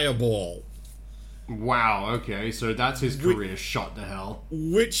fireball. Wow, okay, so that's his career shot to hell.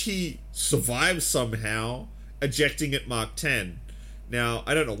 Which he survives somehow, ejecting at Mach 10. Now,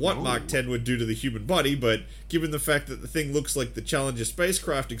 I don't know what Mach 10 would do to the human body, but given the fact that the thing looks like the Challenger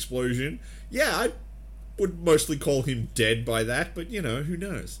spacecraft explosion, yeah, I would mostly call him dead by that, but, you know, who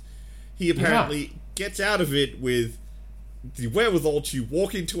knows? He apparently gets out of it with the wherewithal to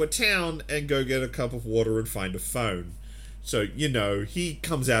walk into a town and go get a cup of water and find a phone. So, you know, he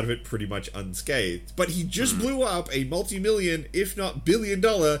comes out of it pretty much unscathed. But he just blew up a multi-million, if not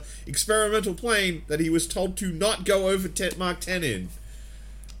billion-dollar, experimental plane that he was told to not go over Mach 10 in.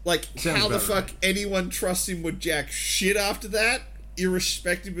 Like, how the fuck anyone trusts him with jack shit after that,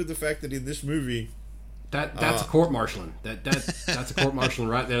 irrespective of the fact that in this movie... That's a court-martialing. That's a court-martialing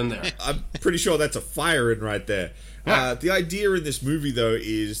right there and there. I'm pretty sure that's a firing right there. Yeah. The idea in this movie, though,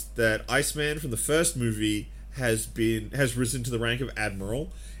 is that Iceman from the first movie has risen to the rank of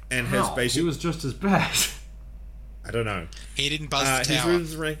Admiral, and has basically... He was just as bad. I don't know. He didn't buzz the tower.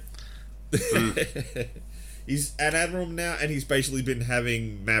 He's risen to the rank... He's at Admiral now, and he's basically been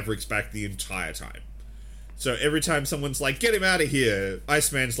having Mavericks back the entire time. So every time someone's like, get him out of here,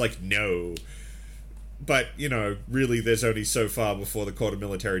 Iceman's like, no. But, you know, really there's only so far before the Court of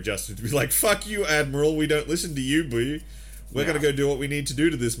Military Justice to be like, fuck you, Admiral, we don't listen to you, boo. We're gonna go do what we need to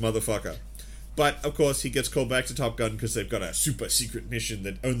do to this motherfucker. But, of course, he gets called back to Top Gun because they've got a super secret mission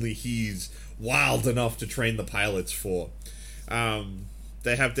that only he's wild enough to train the pilots for.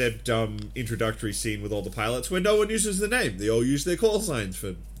 They have their dumb introductory scene with all the pilots where no one uses the name. They all use their call signs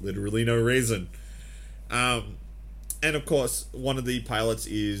for literally no reason. And, of course, one of the pilots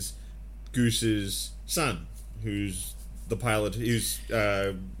is Goose's son, who's the pilot, who's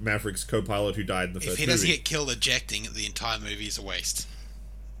Maverick's co-pilot who died in the first movie. If he doesn't get killed ejecting, the entire movie is a waste.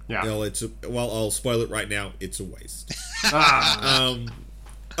 Yeah. Well, I'll spoil it right now. It's a waste.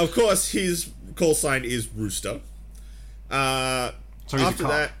 Of course, his call sign is Rooster. So he's after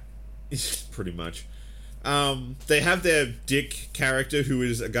that, pretty much. They have their dick character, who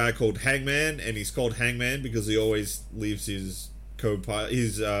is a guy called Hangman, and he's called Hangman because he always leaves his co-pilot,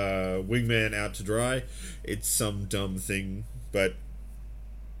 his wingman out to dry. It's some dumb thing, but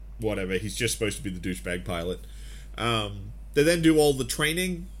whatever. He's just supposed to be the douchebag pilot. They then do all the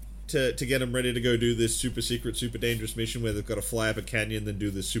training to get them ready to go do this super secret, super dangerous mission where they've got to fly up a canyon, then do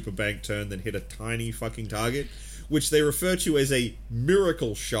this super bank turn, then hit a tiny fucking target, which they refer to as a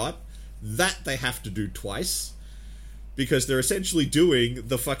miracle shot. That they have to do twice. Because they're essentially doing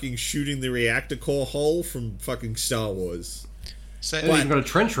the fucking shooting the reactor core hole from fucking Star Wars. So They've even got a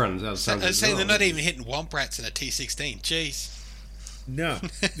trench run. I was saying they're not even hitting womp rats in a T-16. Jeez. No.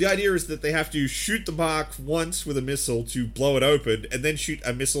 The idea is that they have to shoot the mark once with a missile to blow it open, and then shoot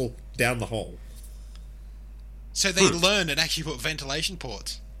a missile down the hole. So they learned and actually put ventilation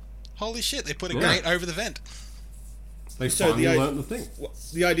ports. Holy shit, they put a grate over the vent. They finally learned the thing.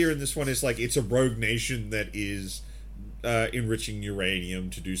 The idea in this one is, like, it's a rogue nation that is enriching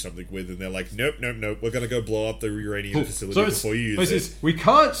uranium to do something with, and they're like, nope, we're going to go blow up the uranium facility before you use it. We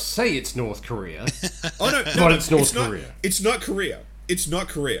can't say it's North Korea. Oh, no, but it's North Korea. It's not Korea. It's not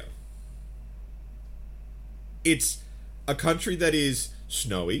Korea. It's a country that is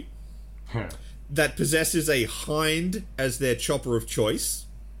snowy, that possesses a hind as their chopper of choice,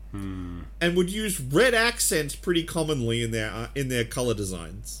 and would use red accents pretty commonly in their color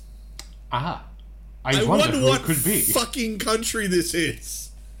designs. Ah. I wonder who what it could be. Fucking country this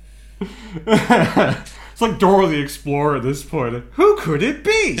is. It's like Dora the Explorer at this point. Who could it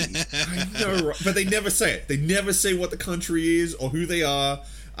be? I know, right? But they never say it. They never say what the country is or who they are.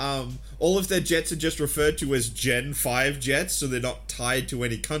 All of their jets are just referred to as Gen 5 jets, so they're not tied to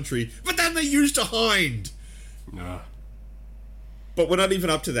any country. But then they used a hind. But we're not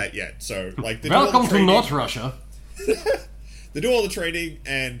even up to that yet. So, like, welcome to not Russia. They do all the training,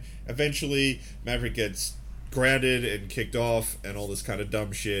 and eventually Maverick gets grounded and kicked off and all this kind of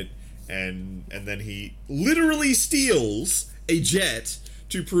dumb shit, and then he literally steals a jet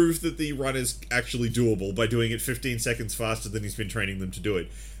to prove that the run is actually doable by doing it 15 seconds faster than he's been training them to do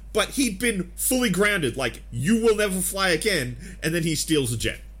it. But he'd been fully grounded, like, you will never fly again, and then he steals a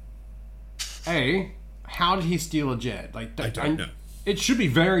jet. How did he steal a jet? Like, I don't know. It should be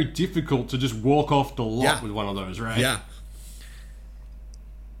very difficult to just walk off the lot with one of those, right? Yeah.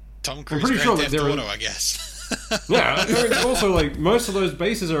 Tom Cruise Grand Theft Auto, I guess. Yeah, also, like, most of those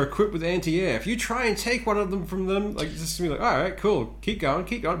bases are equipped with anti-air. If you try and take one of them from them, like, just be like, alright, cool, keep going,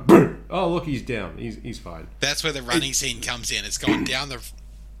 boom! Oh, look, he's down. He's fine. That's where the running scene comes in. It's going down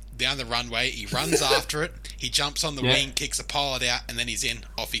the runway, he runs after it, he jumps on the wing, kicks a pilot out, and then he's in,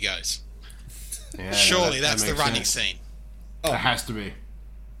 off he goes. Yeah, Surely that's the running scene. Oh, it has to be.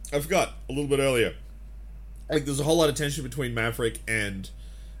 I forgot, a little bit earlier. Like, there's a whole lot of tension between Maverick and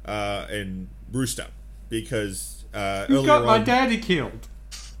Rooster, because you got my daddy killed.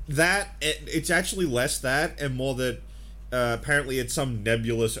 It's actually less that and more that apparently at some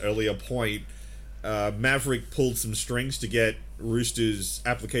nebulous earlier point, Maverick pulled some strings to get Rooster's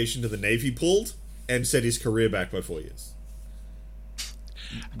application to the Navy pulled and set his career back by 4 years.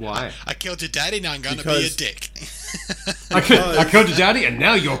 Why? I killed your daddy, now I'm gonna be a dick. I killed your daddy, and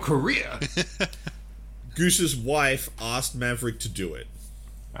now your career. Goose's wife asked Maverick to do it.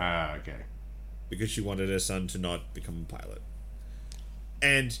 Okay. Because she wanted her son to not become a pilot.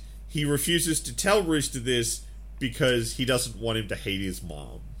 And he refuses to tell Rooster this because he doesn't want him to hate his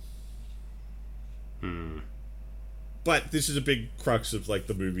mom. But this is a big crux of, like,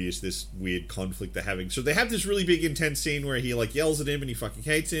 the movie, is this weird conflict they're having. So they have this really big intense scene where he, like, yells at him and he fucking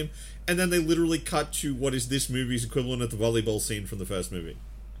hates him, and then they literally cut to what is this movie's equivalent of the volleyball scene from the first movie.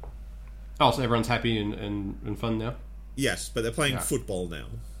 Oh, so everyone's happy and fun now? Yes, but they're playing football now,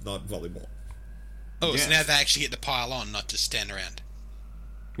 not volleyball. Oh, so now they actually get to pile on, not just stand around.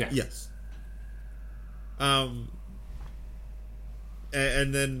 Yeah. Yes. And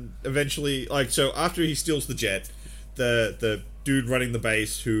then eventually, like, so after he steals the jet, the dude running the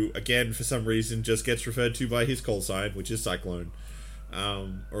base, who, again, for some reason, just gets referred to by his call sign, which is Cyclone,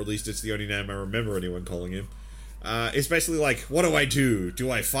 or at least it's the only name I remember anyone calling him, is basically like, what do I do? Do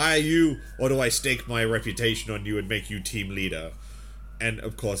I fire you, or do I stake my reputation on you and make you team leader? And,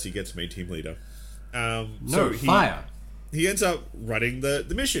 of course, he gets made team leader. Fire. He ends up running the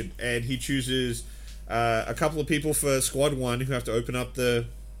mission, and he chooses a couple of people for Squad 1 who have to open up the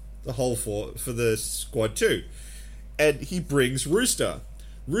hole for the Squad 2. And he brings Rooster.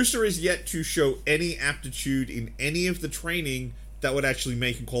 Rooster is yet to show any aptitude in any of the training that would actually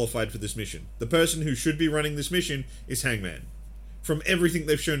make him qualified for this mission. The person who should be running this mission is Hangman. From everything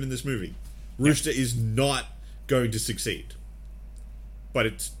they've shown in this movie, Rooster is not going to succeed. But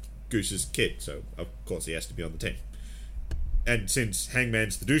it's Goose's kid, so of course he has to be on the team. And since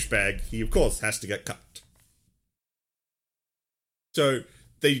Hangman's the douchebag, he of course has to get cut. So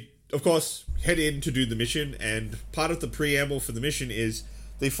they, of course, head in to do the mission, and part of the preamble for the mission is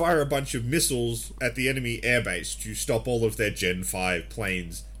they fire a bunch of missiles at the enemy airbase to stop all of their Gen 5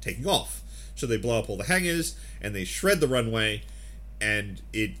 planes taking off. So they blow up all the hangars, and they shred the runway, and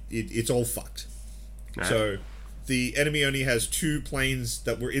it's all fucked. Right. So the enemy only has 2 planes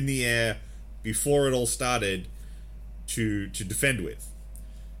that were in the air before it all started to defend with.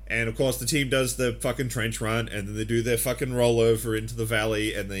 And of course the team does the fucking trench run, and then they do their fucking rollover into the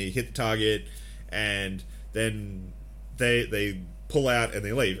valley, and they hit the target, and then they pull out and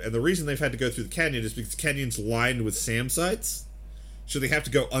they leave. And the reason they've had to go through the canyon is because the canyon's lined with SAM sites, so they have to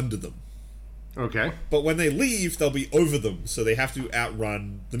go under them. Okay. But when they leave, they'll be over them, so they have to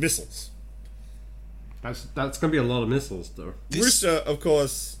outrun the missiles. That's going to be a lot of missiles, though. Rooster, of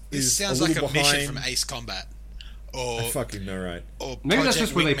course, is sounds a like a behind. mission from Ace Combat. Or, I fucking know, right? Or maybe that's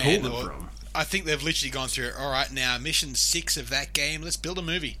just where they Wingman, pulled it from. I think they've literally gone through, alright, now mission 6 of that game, let's build a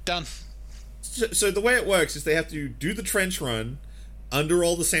movie. Done. So the way it works is they have to do the trench run under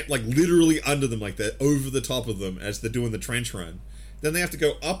all the SAM, like literally under them, like they're over the top of them as they're doing the trench run. Then they have to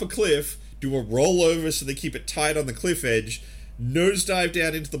go up a cliff, do a rollover so they keep it tight on the cliff edge, nosedive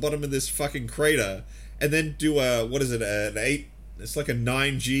down into the bottom of this fucking crater, and then do it's like a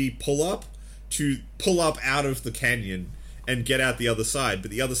 9G pull-up to pull up out of the canyon and get out the other side.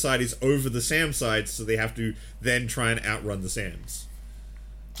 But the other side is over the SAM side, so they have to then try and outrun the SAMs.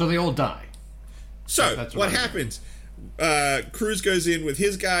 So they all die. So, what happens? Cruz goes in with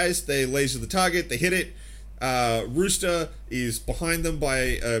his guys, they laser the target, they hit it. Rooster is behind them by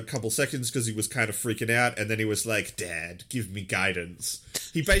a couple seconds because he was kind of freaking out, and then he was like, Dad, give me guidance.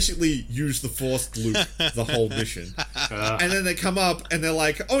 He basically used the forced loop the whole mission. And then they come up and they're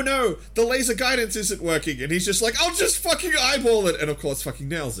like, oh no, the laser guidance isn't working. And he's just like, I'll just fucking eyeball it. And of course fucking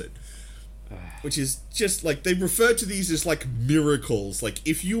nails it. Which is just like, they refer to these as like miracles. Like,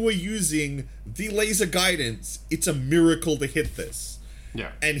 if you were using the laser guidance, it's a miracle to hit this.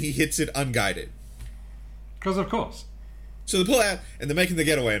 Yeah. And he hits it unguided. Because of course. So they pull out, and they're making the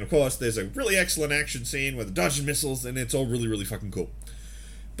getaway, and of course there's a really excellent action scene where they're dodging missiles, and it's all really, really fucking cool.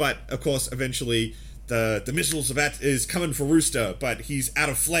 But, of course, eventually, the missiles is coming for Rooster, but he's out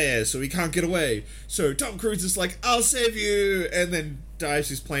of flares, so he can't get away. So Tom Cruise is like, I'll save you, and then dives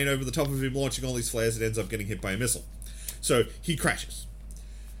his plane over the top of him, launching all these flares, and ends up getting hit by a missile. So he crashes.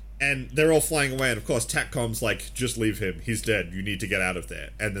 And they're all flying away, and of course TACCOM's like, just leave him, he's dead, you need to get out of there.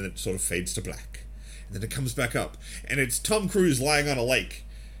 And then it sort of fades to black. And then it comes back up, and it's Tom Cruise lying on a lake,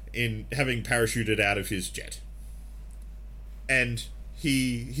 in having parachuted out of his jet. And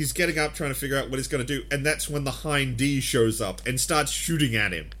he's getting up, trying to figure out what he's going to do, and that's when the Hind D shows up and starts shooting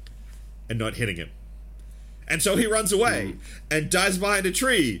at him, and not hitting him. And so he runs away, and dives behind a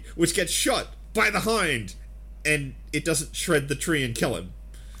tree, which gets shot by the Hind, and it doesn't shred the tree and kill him.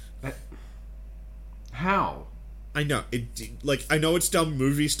 How? I know, I know it's dumb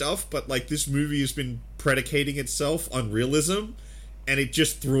movie stuff, but, like, this movie has been predicating itself on realism, and it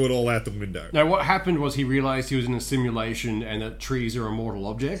just threw it all out the window. Now, what happened was he realized he was in a simulation and that trees are immortal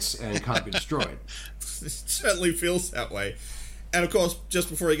objects and can't be destroyed. It certainly feels that way. And, of course, just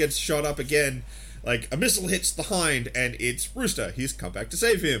before he gets shot up again, like, a missile hits the Hind, and it's Rooster. He's come back to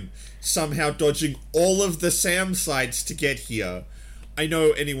save him, somehow dodging all of the SAM sites to get here. I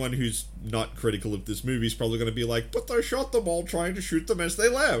know anyone who's not critical of this movie is probably going to be like, but they shot them all trying to shoot them as they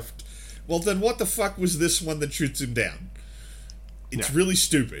left. Well, then what the fuck was this one that shoots him down? It's really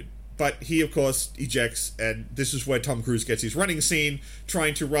stupid. But he, of course, ejects, and this is where Tom Cruise gets his running scene,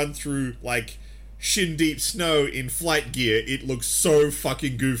 trying to run through, like, shin-deep snow in flight gear. It looks so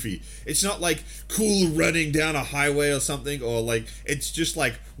fucking goofy. It's not, like, cool running down a highway or something, or, like, it's just,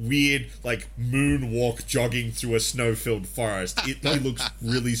 like, weird, like, moonwalk jogging through a snow-filled forest. It looks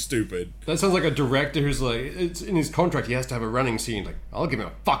really stupid. That sounds like a director who's like, it's in his contract, he has to have a running scene. Like, I'll give him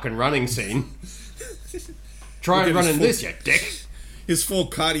a fucking running scene. Try and run in this, you dick. His full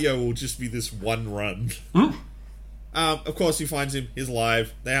cardio will just be this one run. Of course, he finds him. He's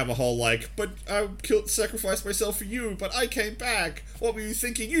alive. They have a whole but I sacrificed myself for you, but I came back. What were you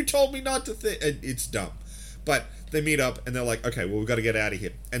thinking? You told me not to think. It's dumb. But they meet up, and they're like, okay, well, we've got to get out of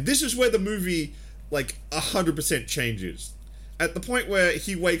here. And this is where the movie, 100% changes. At the point where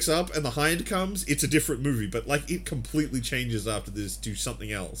he wakes up and the Hind comes, it's a different movie, but, it completely changes after this to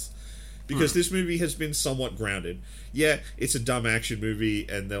something else. Because this movie has been somewhat grounded. Yeah, it's a dumb action movie,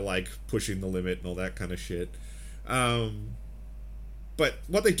 and they're, pushing the limit and all that kind of shit. But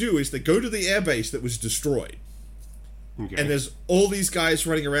what they do is they go to the airbase that was destroyed. Okay. And there's all these guys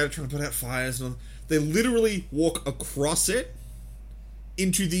running around trying to put out fires. And they literally walk across it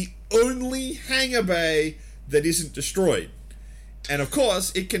into the only hangar bay that isn't destroyed. And of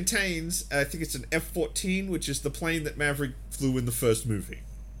course, it contains, I think it's an F-14, which is the plane that Maverick flew in the first movie.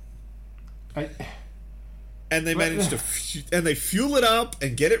 And they manage to... And they fuel it up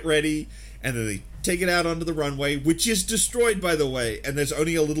and get it ready, and then they take it out onto the runway, which is destroyed, by the way, and there's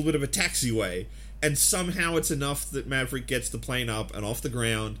only a little bit of a taxiway. And somehow it's enough that Maverick gets the plane up and off the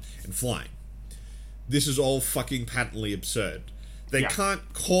ground and flying. This is all fucking patently absurd. They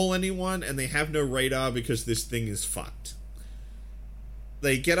can't call anyone, and they have no radar because this thing is fucked.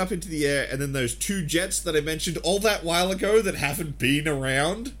 They get up into the air, and then those two jets that I mentioned all that while ago that haven't been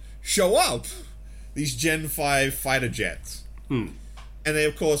around show up. These Gen 5 fighter jets. And they,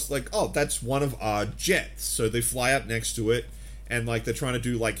 of course, like, oh, that's one of our jets. So they fly up next to it, and, like, they're trying to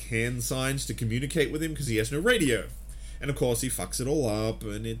do, like, hand signs to communicate with him because he has no radio. And, of course, he fucks it all up,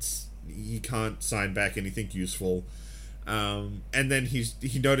 and he can't sign back anything useful. And then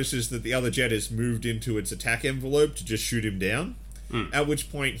he notices that the other jet has moved into its attack envelope to just shoot him down. At which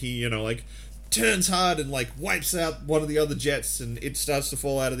point he, like, turns hard and, like, wipes out one of the other jets, and it starts to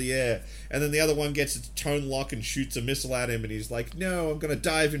fall out of the air. And then the other one gets its tone lock and shoots a missile at him, and he's like, no, I'm going to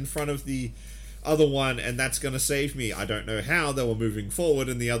dive in front of the other one, and that's going to save me. I don't know how. They were moving forward,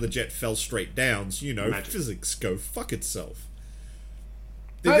 and the other jet fell straight down. So, Magic. Physics go fuck itself.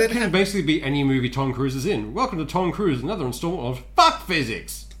 That can basically be any movie Tom Cruise is in. Welcome to Tom Cruise, another installment of Fuck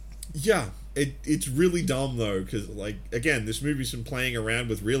Physics! Yeah, it's really dumb, though, because, like, again, this movie's been playing around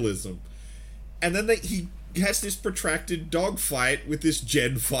with realism. And then he has this protracted dogfight with this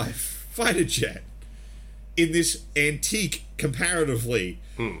Gen 5 fighter jet in this antique, comparatively.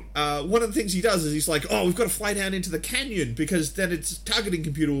 One of the things he does is he's like, oh, we've got to fly down into the canyon because then its targeting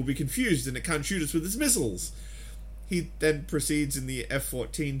computer will be confused and it can't shoot us with its missiles. He then proceeds in the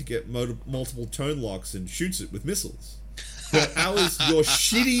F-14 to get multiple tone locks and shoots it with missiles. How is your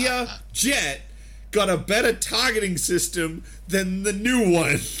shittier jet got a better targeting system than the new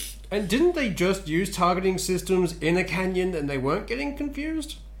one? And didn't they just use targeting systems in a canyon and they weren't getting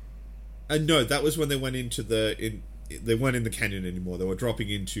confused? No, that was when they went into they weren't in the canyon anymore. They were dropping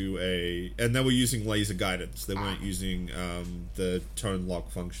into and they were using laser guidance. They weren't using the tone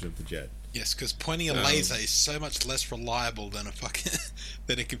lock function of the jet. Yes, because pointing a laser is so much less reliable than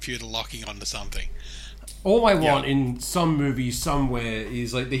than a computer locking onto something. All I want in some movie somewhere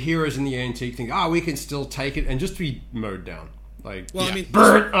is, like, the heroes in the antique think, we can still take it, and just be mowed down. Like, I mean,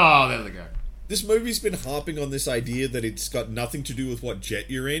 burn! Oh, there they go. This movie's been harping on this idea that it's got nothing to do with what jet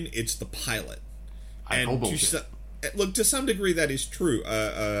you're in, it's the pilot. Look, to some degree that is true.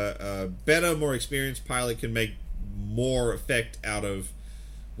 A better, more experienced pilot can make more effect out of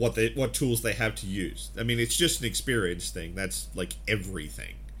what tools they have to use. I mean, it's just an experience thing. That's, like,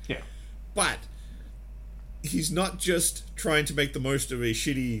 everything. Yeah. But he's not just trying to make the most of a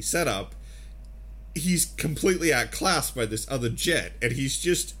shitty setup. He's completely outclassed by this other jet, and he's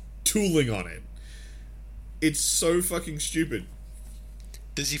just tooling on it. It's so fucking stupid.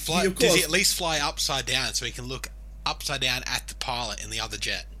 Does he fly? Does he at least fly upside down so he can look upside down at the pilot in the other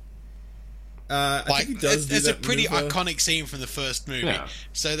jet? I think he does. It's a pretty iconic scene from the first movie,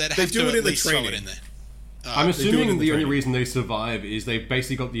 so they'd have to at least throw it in there. I'm assuming the only reason they survive is they've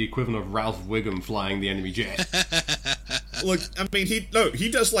basically got the equivalent of Ralph Wiggum flying the enemy jet. Look, I mean, he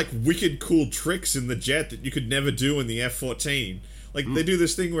does, like, wicked cool tricks in the jet that you could never do in the F-14. Like, they do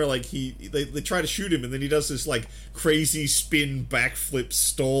this thing where, like, they try to shoot him, and then he does this, like, crazy spin, backflip,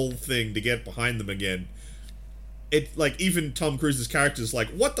 stall thing to get behind them again. It, like, even Tom Cruise's character's like,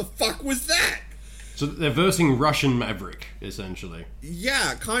 what the fuck was that? So they're versing Russian Maverick, essentially.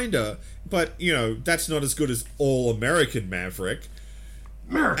 Yeah, kinda. But, that's not as good as all-American Maverick.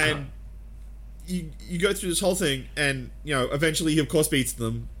 America! And you go through this whole thing, and, eventually he, of course, beats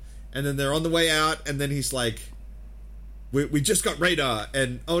them. And then they're on the way out, and then he's like, we just got radar,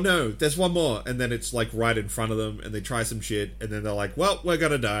 and, oh no, there's one more. And then it's, like, right in front of them, and they try some shit, and then they're like, well, we're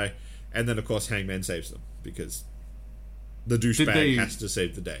gonna die. And then, of course, Hangman saves them, because the douchebag has to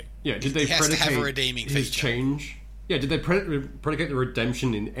save the day. Yeah, did they predicate have a redeeming his feature. Change? Yeah, did they predicate the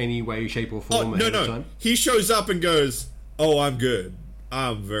redemption in any way, shape, or form ahead of time? He shows up and goes, oh, I'm good.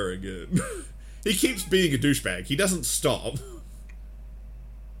 I'm very good. He keeps being a douchebag. He doesn't stop.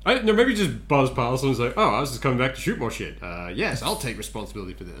 Maybe just buzz past and was like, I was just coming back to shoot more shit. Yes, I'll take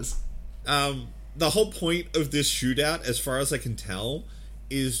responsibility for this. The whole point of this shootout, as far as I can tell,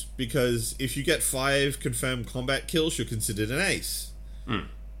 is because if you get 5 confirmed combat kills, you're considered an ace.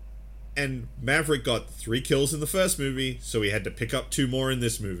 And Maverick got 3 kills in the first movie, so he had to pick up 2 more in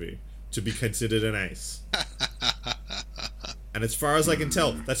this movie to be considered an ace. And as far as I can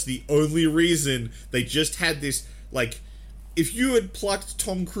tell, that's the only reason they just had this, like, if you had plucked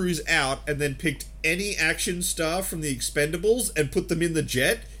Tom Cruise out and then picked any action star from the Expendables and put them in the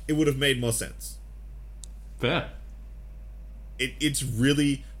jet, it would have made more sense. Fair. It's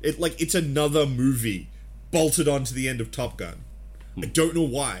really It's another movie bolted onto the end of Top Gun. I don't know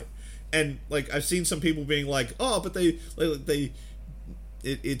why. And like I've seen some people being like, "Oh, but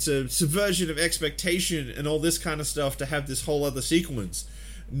it's a subversion of expectation and all this kind of stuff to have this whole other sequence."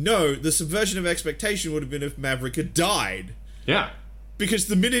 No, the subversion of expectation would have been if Maverick had died. Yeah. Because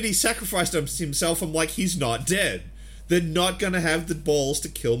the minute he sacrificed himself, I'm like, he's not dead. They're not going to have the balls to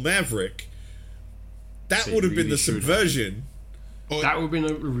kill Maverick. That would have been the subversion. That would have been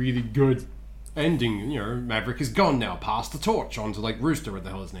a really good ending. You know, Maverick is gone now. Pass the torch on to, like, Rooster, what the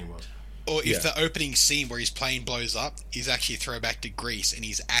hell his name was. Or if the opening scene where his plane blows up is actually a throwback to Greece and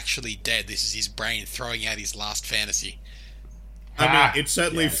he's actually dead. This is his brain throwing out his last fantasy. I mean, it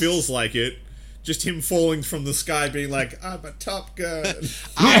certainly feels like it. Just him falling from the sky being like, I'm a Top Gun.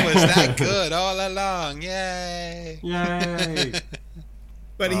 I was that good all along. Yay. Yay.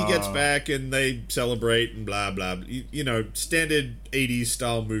 But he gets back and they celebrate and blah, blah. You know, standard 80s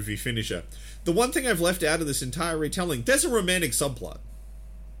style movie finisher. The one thing I've left out of this entire retelling, there's a romantic subplot.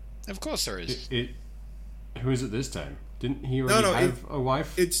 Of course there is. Who is it this time? Didn't he already have a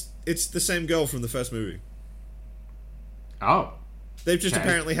wife? It's the same girl from the first movie. Oh. They've just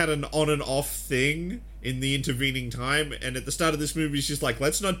apparently had an on and off thing in the intervening time, and at the start of this movie, she's like,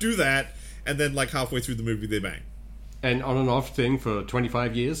 let's not do that, and then, like, halfway through the movie, they bang. An on and off thing for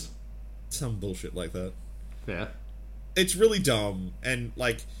 25 years? Some bullshit like that. Yeah. It's really dumb, and,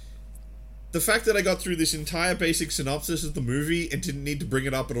 like, the fact that I got through this entire basic synopsis of the movie and didn't need to bring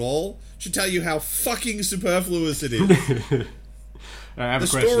it up at all should tell you how fucking superfluous it is. The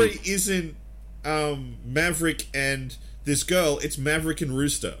story isn't Maverick and this girl, it's Maverick and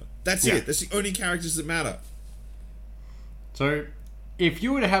Rooster. That's it. That's the only characters that matter. So, if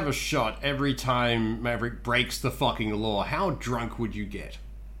you were to have a shot every time Maverick breaks the fucking law, how drunk would you get?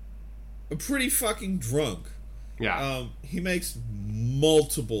 Pretty fucking drunk. Yeah. He makes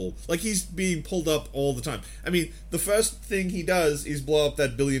multiple... Like, he's being pulled up all the time. I mean, the first thing he does is blow up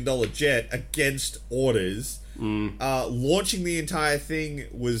that $1 billion jet against orders. Launching the entire thing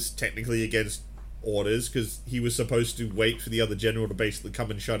was technically against orders, because he was supposed to wait for the other general to basically come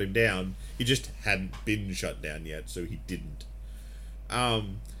and shut him down. He just hadn't been shut down yet, so he didn't.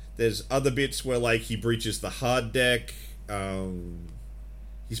 There's other bits where, like, he breaches the hard deck.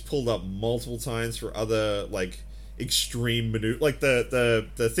 He's pulled up multiple times for other, like, extreme maneuver. Like,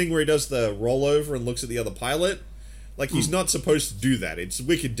 the thing where he does the rollover and looks at the other pilot. Like, he's not supposed to do that. It's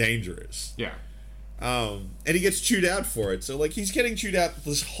wicked dangerous. Yeah. And he gets chewed out for it. So, like, he's getting chewed out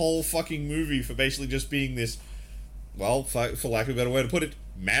this whole fucking movie for basically just being this, well, for lack of a better way to put it,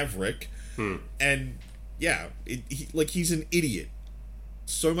 Maverick. And, yeah, he's an idiot.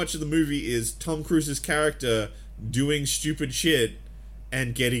 So much of the movie is Tom Cruise's character doing stupid shit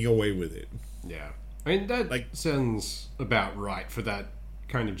and getting away with it. Yeah. I mean, that sounds about right for that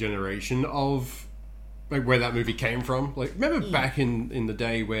kind of generation of, like, where that movie came from. Like, remember back in the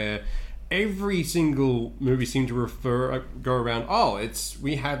day where every single movie seemed to go around,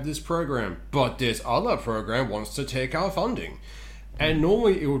 we have this program, but this other program wants to take our funding. And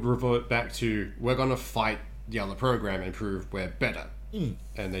normally it would revert back to, we're going to fight the other program and prove we're better.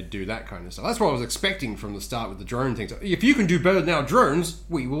 And they'd do that kind of stuff. That's what I was expecting from the start with the drone things. If you can do better than our drones,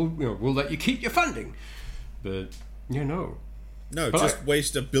 we'll let you keep your funding. But, no. No, but just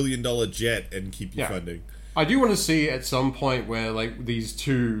waste $1 billion jet and keep your funding. I do want to see at some point where, like, these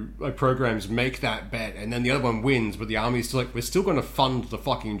two programs make that bet and then the other one wins, but the army's still like, we're still going to fund the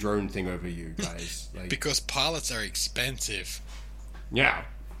fucking drone thing over you guys. Like, because pilots are expensive. Yeah.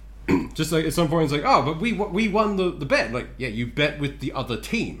 Just like at some point it's like, but we won the bet. Like, yeah, you bet with the other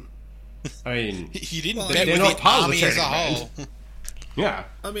team. I mean, you didn't bet with the army as a whole. Yeah.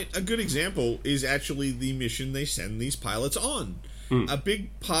 I mean, a good example is actually the mission they send these pilots on. A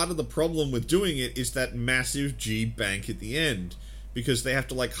big part of the problem with doing it is that massive G bank at the end, because they have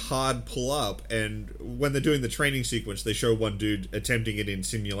to, like, hard pull up, and when they're doing the training sequence, they show one dude attempting it in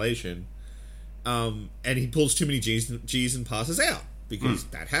simulation, and he pulls too many G's and passes out. Because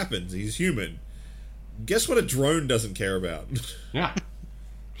that happens. He's human. Guess what a drone doesn't care about? Yeah.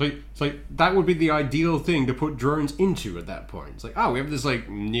 It's like that would be the ideal thing to put drones into at that point. It's like, we have this, like,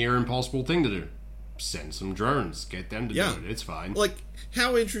 near impossible thing to do. Send some drones. Get them to do it. It's fine. Like,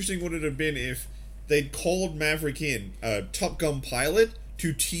 how interesting would it have been if they'd called Maverick in, a Top Gun pilot,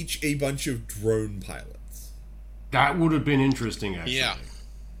 to teach a bunch of drone pilots? That would have been interesting, actually. Yeah.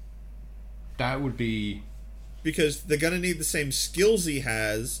 That would be... Because they're going to need the same skills he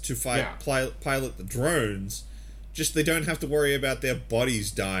has to pilot the drones, just they don't have to worry about their bodies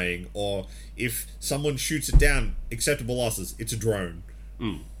dying, or if someone shoots it down, acceptable losses, it's a drone.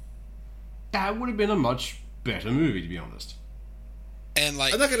 That would have been a much better movie, to be honest. And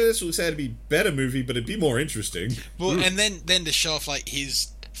like, I'm not going to necessarily say it'd be a better movie, but it'd be more interesting. Well, and then to show off like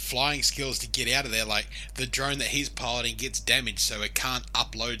his flying skills to get out of there, like the drone that he's piloting gets damaged, so it can't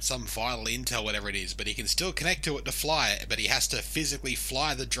upload some vital intel, whatever it is, but he can still connect to it to fly it, but he has to physically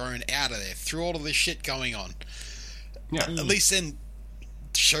fly the drone out of there through all of this shit going on. Yeah. At least then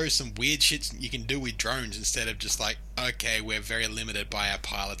show some weird shit you can do with drones instead of just like, okay, we're very limited by our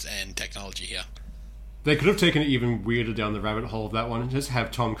pilots and technology here. They could have taken it even weirder down the rabbit hole of that one and just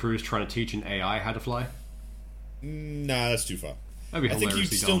have Tom Cruise trying to teach an AI how to fly. Nah, that's too far. That'd be I think he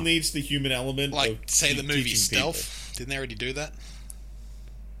hilariously still dumb. needs the human element. Like, of say the movie teaching Stealth. people. Didn't they already do that?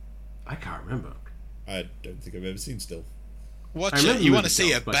 I can't remember. I don't think I've ever seen Stealth. Watch I it. remember You the want to movie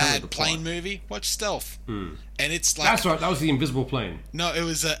see a Stealth, but I can't remember bad the plane plot. movie? Watch Stealth. And it's like... That's right, that was the invisible plane. No, it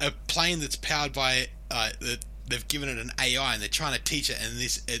was a plane that's powered by... they've given it an AI and they're trying to teach it, and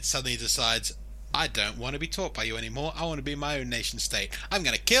it suddenly decides, I don't want to be taught by you anymore. I want to be my own nation state. I'm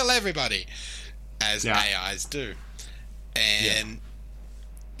going to kill everybody, as AIs do. And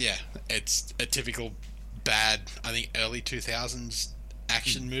yeah, it's a typical bad, I think, early 2000s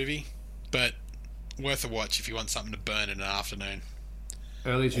action movie, but worth a watch if you want something to burn in an afternoon.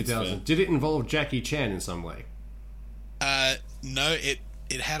 Early fair. 2000s. Did it involve Jackie Chan in some way? No, it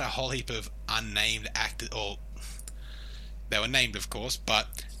had a whole heap of unnamed actors, or they were named, of course, but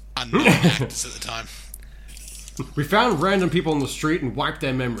unknown actors at the time. We found random people on the street and wiped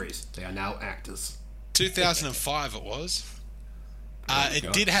their memories. They are now actors. 2005 it was. It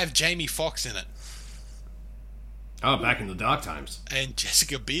God. did have Jamie Foxx in it, Oh, back in the dark times. and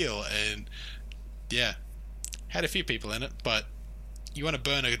Jessica Biel, and yeah, had a few people in it. But you want to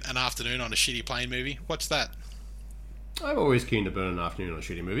burn an afternoon on a shitty plane movie? Watch that. I'm always keen to burn an afternoon on a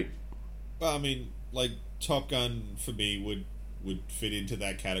shitty movie. Well, I mean, like, Top Gun, for me, would fit into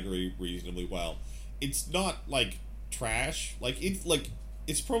that category reasonably well. It's not, like, trash.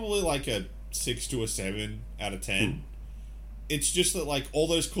 It's probably, like, a 6 to a 7 out of 10. It's just that, like, all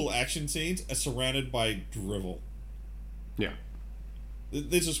those cool action scenes are surrounded by drivel. Yeah.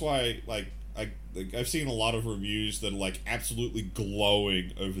 This is why, I've seen a lot of reviews that are, like, absolutely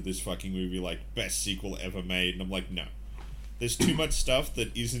glowing over this fucking movie, like, best sequel ever made, and I'm like, no. There's too much stuff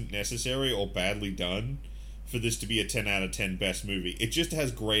that isn't necessary or badly done for this to be a 10 out of 10 best movie. It just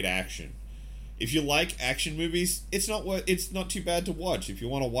has great action. If you like action movies, it's not too bad to watch. If you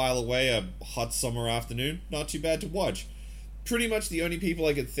want to while away a hot summer afternoon, not too bad to watch. Pretty much the only people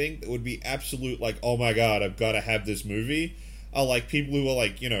I could think that would be absolute, like, oh my god, I've got to have this movie, are, like, people who are,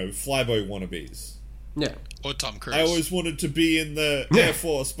 like, you know, flyboy wannabes. Yeah. Or Tom Cruise. I always wanted to be in the Air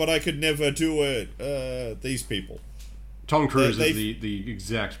Force, but I could never do it. These people. Tom Cruise is the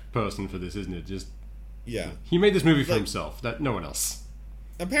exact person for this, isn't it? Just Yeah. he made this movie for himself. That no one else.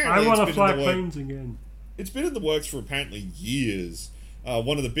 Apparently, I want to it's been fly in the work- planes again. It's been in the works for apparently years.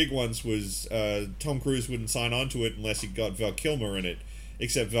 One of the big ones was Tom Cruise wouldn't sign on to it unless he got Val Kilmer in it.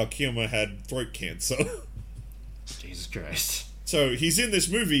 Except Val Kilmer had throat cancer. Jesus Christ. So he's in this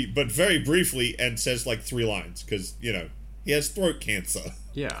movie, but very briefly, and says like 3 lines. Because, you know, he has throat cancer.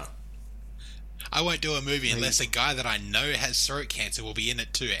 Yeah. I won't do a movie unless a guy that I know has throat cancer will be in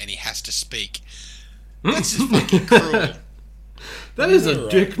it too, and he has to speak. That's just fucking cruel. That is a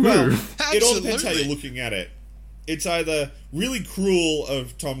Right. dick Well, move. it all depends how Absolutely. you're looking at it. It's either really cruel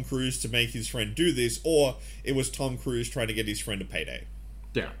of Tom Cruise to make his friend do this, or it was Tom Cruise trying to get his friend a payday.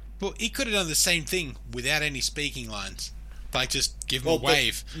 Yeah. Well, he could have done the same thing without any speaking lines. Like, just give him Well, a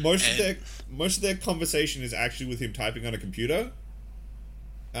wave. most of their conversation is actually with him typing on a computer.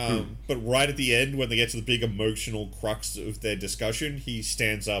 But right at the end, when they get to the big emotional crux of their discussion, he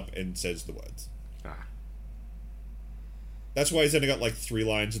stands up and says the words. Ah. That's why he's only got like 3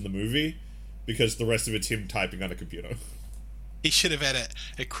 lines in the movie, because the rest of it's him typing on a computer. He should have had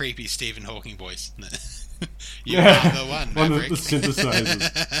a creepy Stephen Hawking voice. You are the one, One of Maverick. the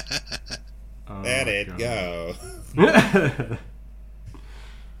synthesizers. Oh, Let it God. go.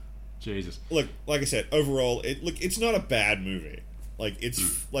 Jesus. Look, like I said, overall, it's not a bad movie. Like, it's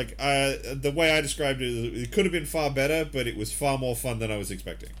the way I described it is it could have been far better, but it was far more fun than I was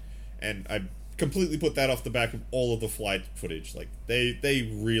expecting. And I completely put that off the back of all of the flight footage. Like,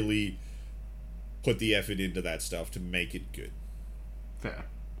 they really put the effort into that stuff to make it good. Fair.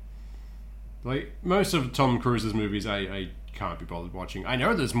 Like, most of Tom Cruise's movies I can't be bothered watching. I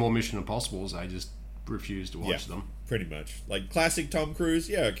know there's more Mission Impossibles, I just refuse to watch them. Pretty much. Like, classic Tom Cruise,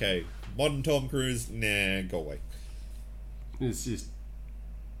 yeah, okay. Modern Tom Cruise, nah, go away. It's just...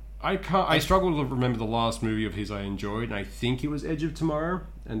 I struggle to remember the last movie of his I enjoyed, and I think it was Edge of Tomorrow,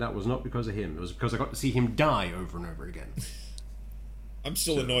 and that was not because of him. It was because I got to see him die over and over again. I'm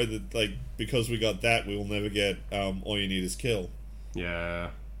still annoyed that, like, because we got that, we will never get All You Need Is Kill. Yeah.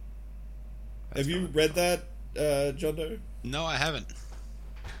 Have you read that, John Doe? No, I haven't.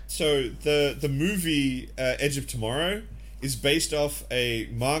 So the movie Edge of Tomorrow is based off a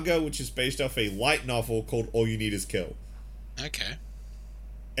manga, which is based off a light novel called All You Need Is Kill. Okay.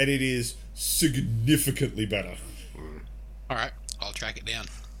 And it is significantly better. Alright, I'll track it down.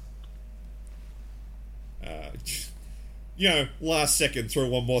 Last second, throw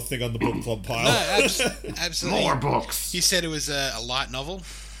one more thing on the book club pile. No, absolutely. More books. You said it was a light novel.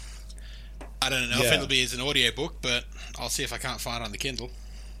 I don't know if it'll be as an audio book, but I'll see if I can't find it on the Kindle.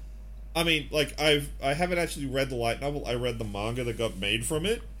 I mean, like, I haven't actually read the light novel. I read the manga that got made from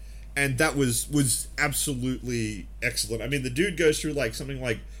it, and that was absolutely excellent. I mean, the dude goes through, like, something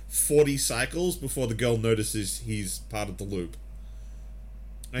like 40 cycles before the girl notices he's part of the loop.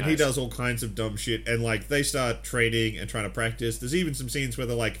 And he does all kinds of dumb shit, and, like, they start training and trying to practice. There's even some scenes where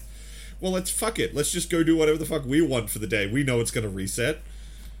they're like, well, let's just go do whatever the fuck we want for the day. We know it's going to reset.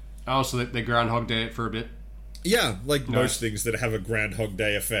 Oh, so they Groundhog Day it for a bit? Yeah, like most things that have a Groundhog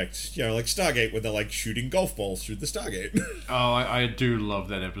Day effect. Like Stargate, when they're, like, shooting golf balls through the Stargate. Oh, I do love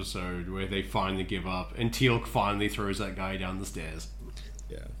that episode where they finally give up, and Teal'c finally throws that guy down the stairs.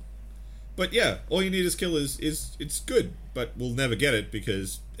 Yeah. But yeah, All You Need Is Kill is it's good, but we'll never get it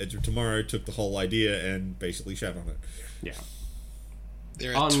because Edge of Tomorrow took the whole idea and basically shat on it. Yeah.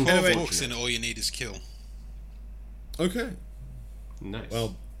 There are 12 books and All You Need Is Kill. Okay. Nice.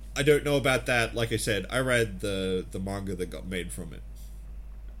 Well, I don't know about that. Like I said, I read the manga that got made from it.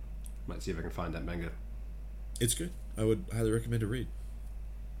 Might see if I can find that manga. It's good. I would highly recommend a read.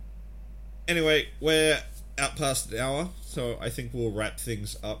 Anyway, we're out past an hour, so I think we'll wrap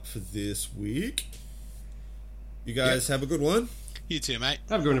things up for this week. You guys have a good one. You too, mate.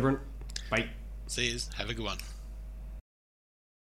 Have a good one, everyone. Bye. See yous. Have a good one.